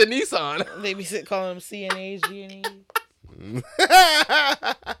 yeah. with the Nissan. They be calling them CNAs, GNAs.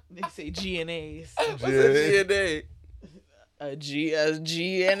 They say GNAs. What's a GNA? A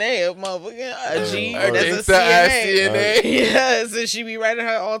GNA, a motherfucker. A G, Alright. that's a Gangsta ass CNA. CNA. Yeah, so she be riding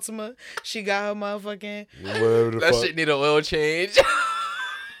her Altima. She got her motherfucking. Whatever the That fuck. shit need an oil change.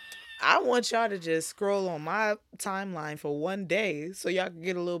 I want y'all to just scroll on my timeline for one day so y'all can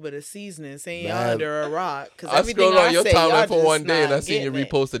get a little bit of seasoning, saying y'all Man. under a rock. Cause I everything scrolled on your say, y'all timeline for just one day and not I seen you getting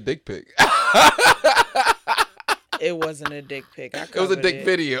it. repost a dick pic. It wasn't a dick pic. It was a dick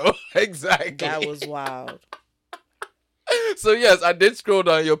video. Exactly. That was wild. So yes, I did scroll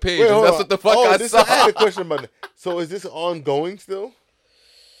down your page, Wait, and hold that's on. what the fuck I this, saw. I had a question about that. So is this ongoing still?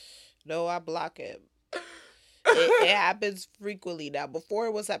 No, I block it. It happens frequently now. Before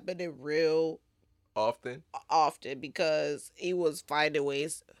it was happening real Often often because he was finding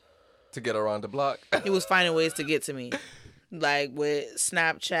ways. to get around the block. He was finding ways to get to me, like with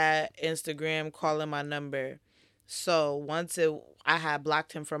Snapchat, Instagram, calling my number. So once I had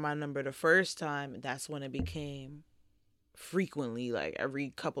blocked him from my number the first time, that's when it became frequently, like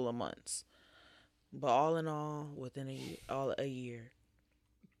every couple of months. But all in all, within a year.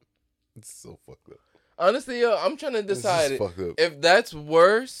 It's so fucked up. Honestly, yo, I'm trying to This is decide fucked up. if that's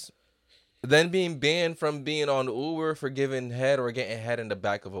worse than being banned from being on Uber for giving head or getting head in the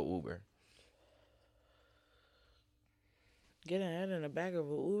back of an Uber. Getting head in the back of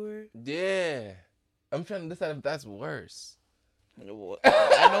an Uber? Yeah. I'm trying to decide if that's worse. That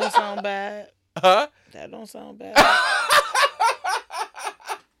don't sound bad. Huh? That don't sound bad.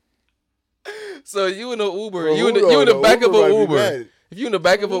 So you in an Uber, Well, you in hold the on, back of Uber an might be Uber. bad. If you in the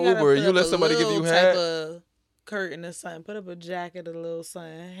back of an gotta Uber, put you up let a somebody give you little head. type of curtain or something. Put up a jacket, a little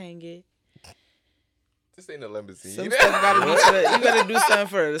something, hang it. This ain't a limousine. Some stuff gotta be. You gotta do something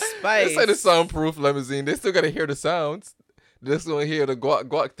for the spice. This ain't a soundproof limousine. They still gotta hear the sounds. They still gonna hear the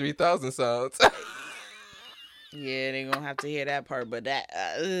Guac 3000 sounds. Yeah, they gonna have to hear that part. But that,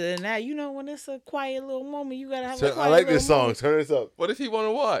 other than that, you know, when it's a quiet little moment, you gotta have a I quiet like this little song. moment. Turn this up. What if he want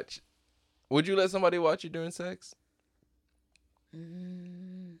to watch? Would you let somebody watch you during sex?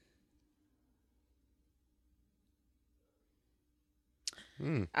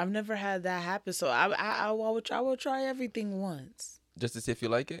 I've never had that happen, so I will try everything once. Just to see if you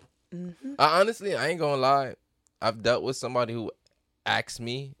like it? Mm-hmm. I ain't gonna lie. I've dealt with somebody who asked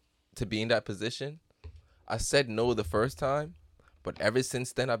me to be in that position. I said no the first time, but ever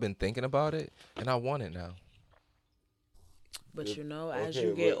since then I've been thinking about it, and I want it now. But you know, as Okay,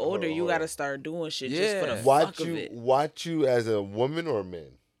 you get wait, hold older, on, you hold on. gotta start doing shit just for the Yeah. Watch fuck of you. it. Watch you as a woman or a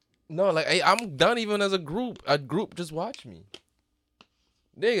man. No, like I'm done even as a group. A group just watch me.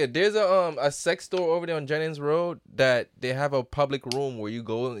 Nigga, there's a sex store over there on Jennings Road that they have a public room where you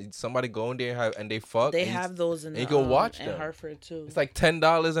go and somebody go in there and they fuck. They and have those in and you the, can watch in them. Hartford too. It's like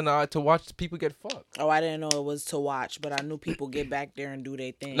 $10 an hour to watch people get fucked. Oh, I didn't know it was to watch, but I knew people get back there and do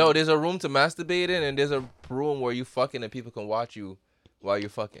their thing. No, there's a room to masturbate in, and there's a room where you fucking and people can watch you while you're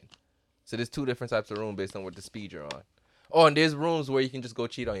fucking. So there's two different types of room based on what the speed you're on. Oh, and there's rooms where you can just go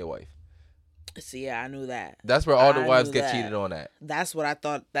cheat on your wife. See, yeah, I knew that. That's where all the I wives knew get that. cheated on at. That's what I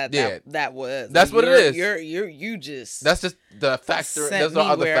thought that Yeah. that was. That's Like, what it is. You just That's just the factor. sent Those me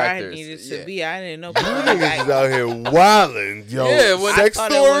are other where factors. I needed Yeah. to be. I didn't know. You niggas is out here wilding, yo. Yeah, when- Sex I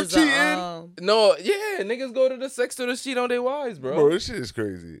thought it store was a, cheating. No, yeah, niggas go to the sex store to cheat on their wives, bro. Bro, this shit is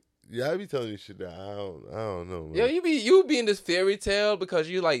crazy. Yeah, I be telling you shit that I don't know, man. Yo, you be in this fairy tale because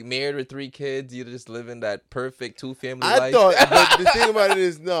you like married with 3 kids. You just living that perfect 2-family I life. thought, but the thing about it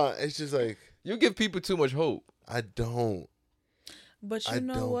is, not. It's just like You give people too much hope. I don't. But I you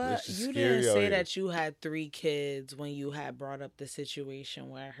know don't. what? It's just You scary didn't out say here. that you had 3 kids when you had brought up the situation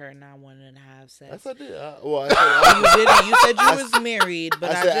where her not wanting to have sex. That's what I did. I You didn't. You said you was married, but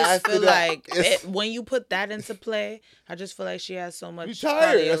I I said just after feel that, like it's- when you put that into play, I just feel like she has so much. we probably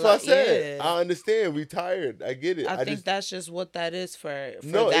tired. a That's what I lot- said. yeah. I understand. We tired. I get it. I think just, that's just what that is for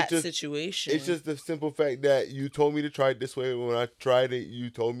No, it that just- situation. it's just the simple fact that you told me to try it this way. When I tried it,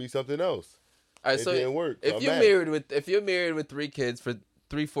 you told me something else. All right, It so didn't work. So if I'm you're mad. married with 3 kids for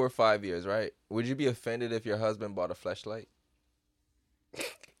 3, 4, 5 years, right? Would you be offended if your husband bought a fleshlight?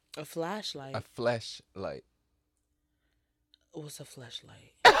 a flashlight. A fleshlight, What's a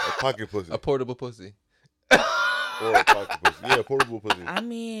flashlight? A pocket pussy. a portable pussy. Or a pocket pussy. Yeah, portable pussy. I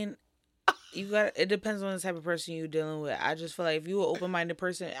mean, you got. It depends on the type of person you're dealing with. I just feel like if you an open-minded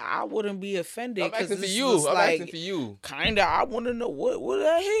person, I wouldn't be offended. I'm asking for this you. was I'm like, asking for you. Kinda, I want to know what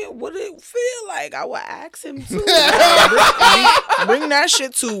it feel like. I would ask him too. bring that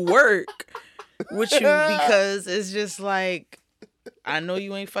shit to work with you because it's just like I know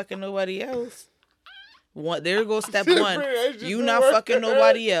you ain't fucking nobody else. There goes step Shit, one. bring that shit You to not work. fucking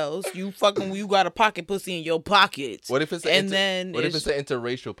nobody else. You got a pocket pussy in your pockets. What if it's and then what if it's an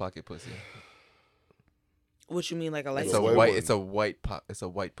interracial pocket pussy? what you mean like a light? It's a white white. one. It's a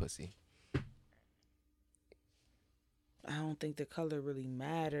white pussy. I don't think the color really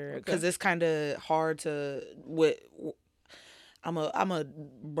matter because it's kind of hard to with. I'm a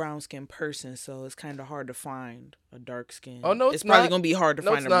brown skinned person, so it's kind of hard to find a dark skin. Oh, no, it's it's probably not. gonna be hard to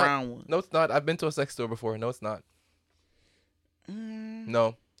No, find a it's not. brown one. No, it's not. I've been to a sex store before. No, it's not.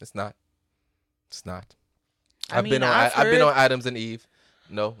 No, it's not. It's not. I've been on Adams and Eve.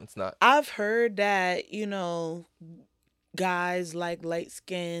 No, it's not. I've heard that guys like light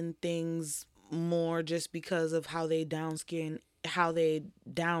skin things more just because of how they downstairs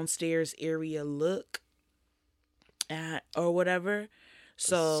area look, or whatever.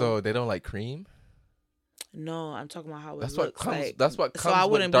 So they don't like cream. No, I'm talking about how it That's looks what comes. like. That's what comes. So I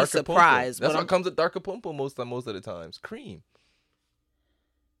with wouldn't be darker surprised. Pum-pum. That's but what comes with darker pum pum most of the times. Cream.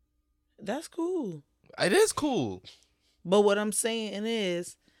 That's cool. It is cool. But what I'm saying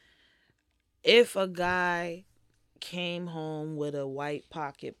is, if a guy came home with a white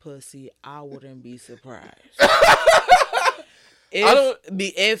pocket pussy, I wouldn't be surprised.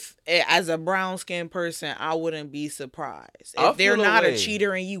 If as a brown skinned person, I wouldn't be surprised. I'll If they're feel not a away.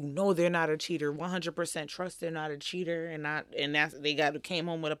 cheater and you know they're not a cheater, 100% trust they're not a cheater, and that's they came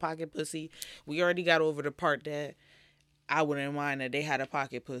home with a pocket pussy. We already got over the part that I wouldn't mind that they had a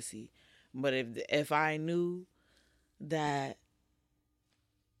pocket pussy, but if I knew that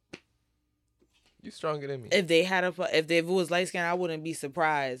You stronger than me. if it was light skin, I wouldn't be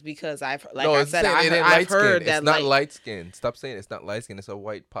surprised because I've it ain't I've light heard skin. that It's not light skin. Stop saying it's not light skin. It's a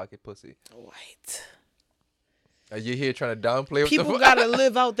white pocket pussy. white. Are you here trying to downplay? People gotta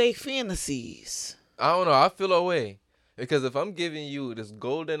live out their fantasies. I don't know. I feel away because if I'm giving you this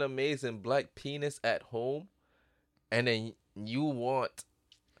golden, amazing black penis at home, and then you want,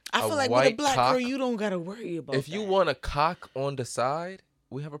 I A feel like with a white black cock, girl, you don't gotta worry about. if you that. want a cock on the side,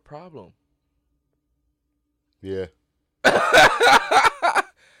 we have a problem. Yeah.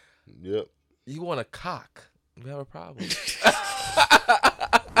 Yep. You want a cock, we have a problem.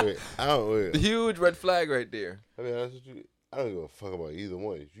 Wait, I don't. Wait. Huge red flag right there. I mean, that's what you. I don't give a fuck about either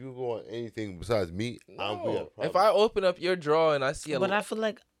one. If you want anything besides meat, I don't think I have a problem. If I open up your drawer and I see a But I feel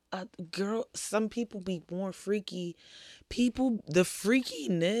like a girl. Some people be more freaky. The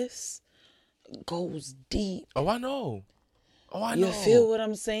freakiness goes deep. oh, I know. Oh, I know. You feel what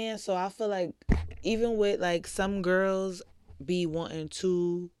I'm saying? So I feel like even with like some girls be wanting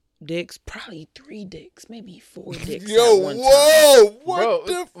 2 dicks, probably 3 dicks, maybe 4 dicks. Yo, at one time. whoa, what Bro,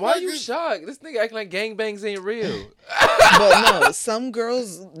 the why fuck you is- shocked? This nigga acting like gangbangs ain't real. But no, some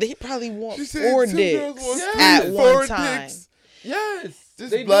girls they probably want She said 4 two dicks girls want at three, one 4 time. dicks. Yes. This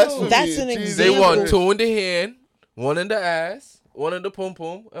they blasphemy. do. That's an Jesus They example. want Christ. 2 in the hand, 1 in the ass, 1 in the pum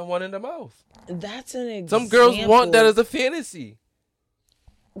pum, and 1 in the mouth. That's an example. Some girls want that as a fantasy.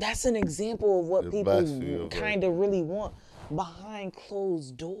 That's an example of what The people blasphemy of kind of really want. behind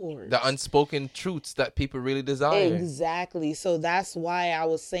closed doors. The unspoken truths that people really desire. Exactly. So that's why I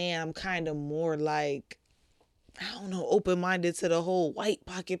was saying I'm kind of more like, I don't know, open-minded to the whole white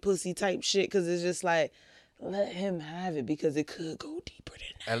pocket pussy type shit, because it's just like, let him have it, because it could go deeper than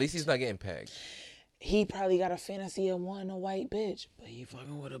that. At least he's not getting pegged. He probably got a fantasy of wanting a white bitch, but he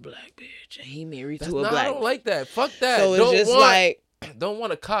fucking with a black bitch, and he married to a I black. don't like that. Fuck that. So it's just like, don't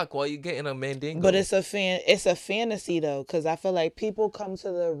want a cock while you're getting a mandingo. but it's a fantasy though, because I feel like people come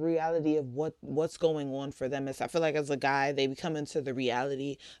to the reality of what's going on for them. I feel like as a guy, they come into the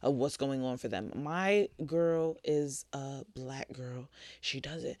reality of what's going on for them. My girl is a black girl. She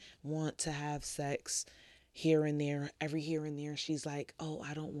doesn't want to have sex here and there, every here and there. She's like, oh,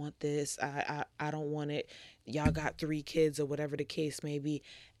 I don't want this. I don't want it. Y'all got 3 kids or whatever the case may be.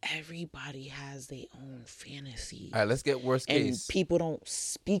 Everybody has their own fantasy. All right, let's get worst And case. people don't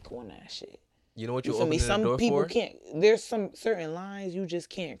speak on that shit. You know what You you're feel me? opening the Some door people for? can't. There's some certain lines you just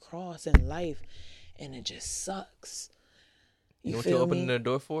can't cross in life, and it just sucks. You know what feel you're opening me? the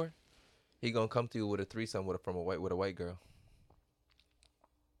door for? He gonna come to you with a threesome with a white girl.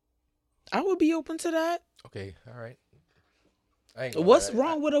 I would be open to that. Okay, all right. I ain't gonna What's lie.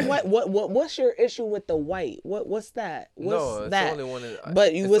 wrong with a white? What's your issue with the white? What's that? What's No, it's that? the only one.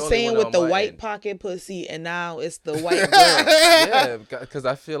 But you it's were the only saying one with on the my white end. pocket pussy, and now it's the white girl. Yeah, because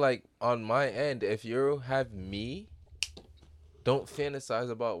I feel like on my end, if you have me, don't fantasize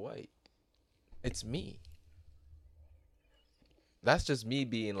about white. It's me. That's just me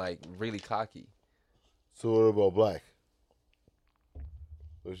being like really cocky. So what about black?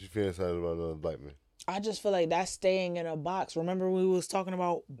 What you fantasize about another black man? I just feel like that's staying in a box. Remember we was talking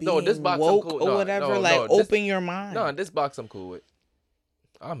about being No, this box I'm woke cool. or No, whatever? no, like no, this- open your mind. No, this box I'm cool with.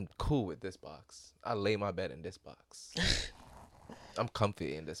 I'm cool with this box. I lay my bed in this box. I'm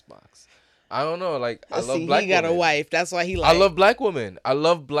comfy in this box. I don't know, like I love See, black he got women. a wife. That's why he like. I love black women. I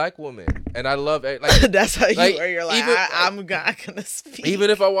love black women, and I love like That's how you like, are. You're like, even- I'm not gonna speak. even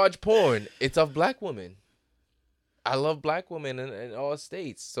if I watch porn, it's of black women. I love black women in all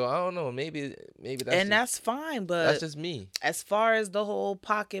states. So I don't know. Maybe that's and just, that's fine. But that's just me. as far as the whole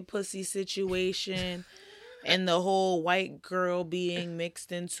pocket pussy situation and the whole white girl being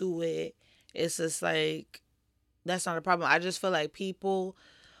mixed into it, it's just like that's not a problem. I just feel like people,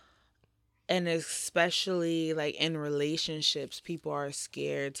 and especially like in relationships, people are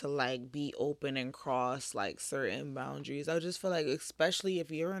scared to like be open and cross like certain boundaries. I just feel like, especially if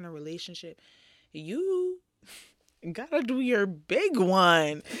you're in a relationship, you gotta do your big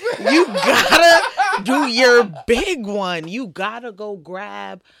one. You gotta do your big one. You gotta go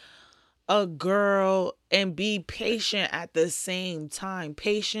grab a girl and be patient at the same time.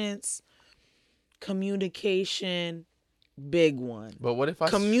 Patience, communication, big one. But what if I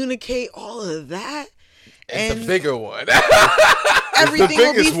Communicate all of that, it's and a bigger one? everything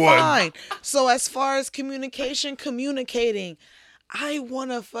will be biggest one. fine. So as far as communicating,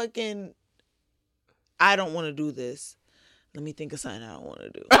 I don't want to do this. Let me think of something I don't want to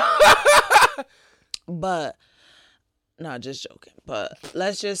do. But, no, just joking. But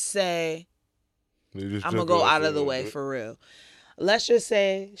let's just say, I'm going to go out of the way for real. Let's just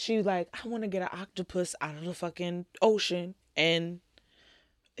say she's like, I want to get an octopus out of the fucking ocean. And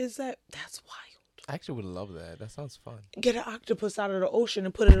that's wild. I actually would love that. That sounds fun. Get an octopus out of the ocean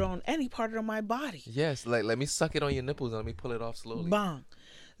and put it on any part of my body. Yes, like let me suck it on your nipples and let me pull it off slowly. Bang.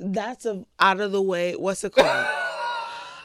 That's a out of the way. What's it called?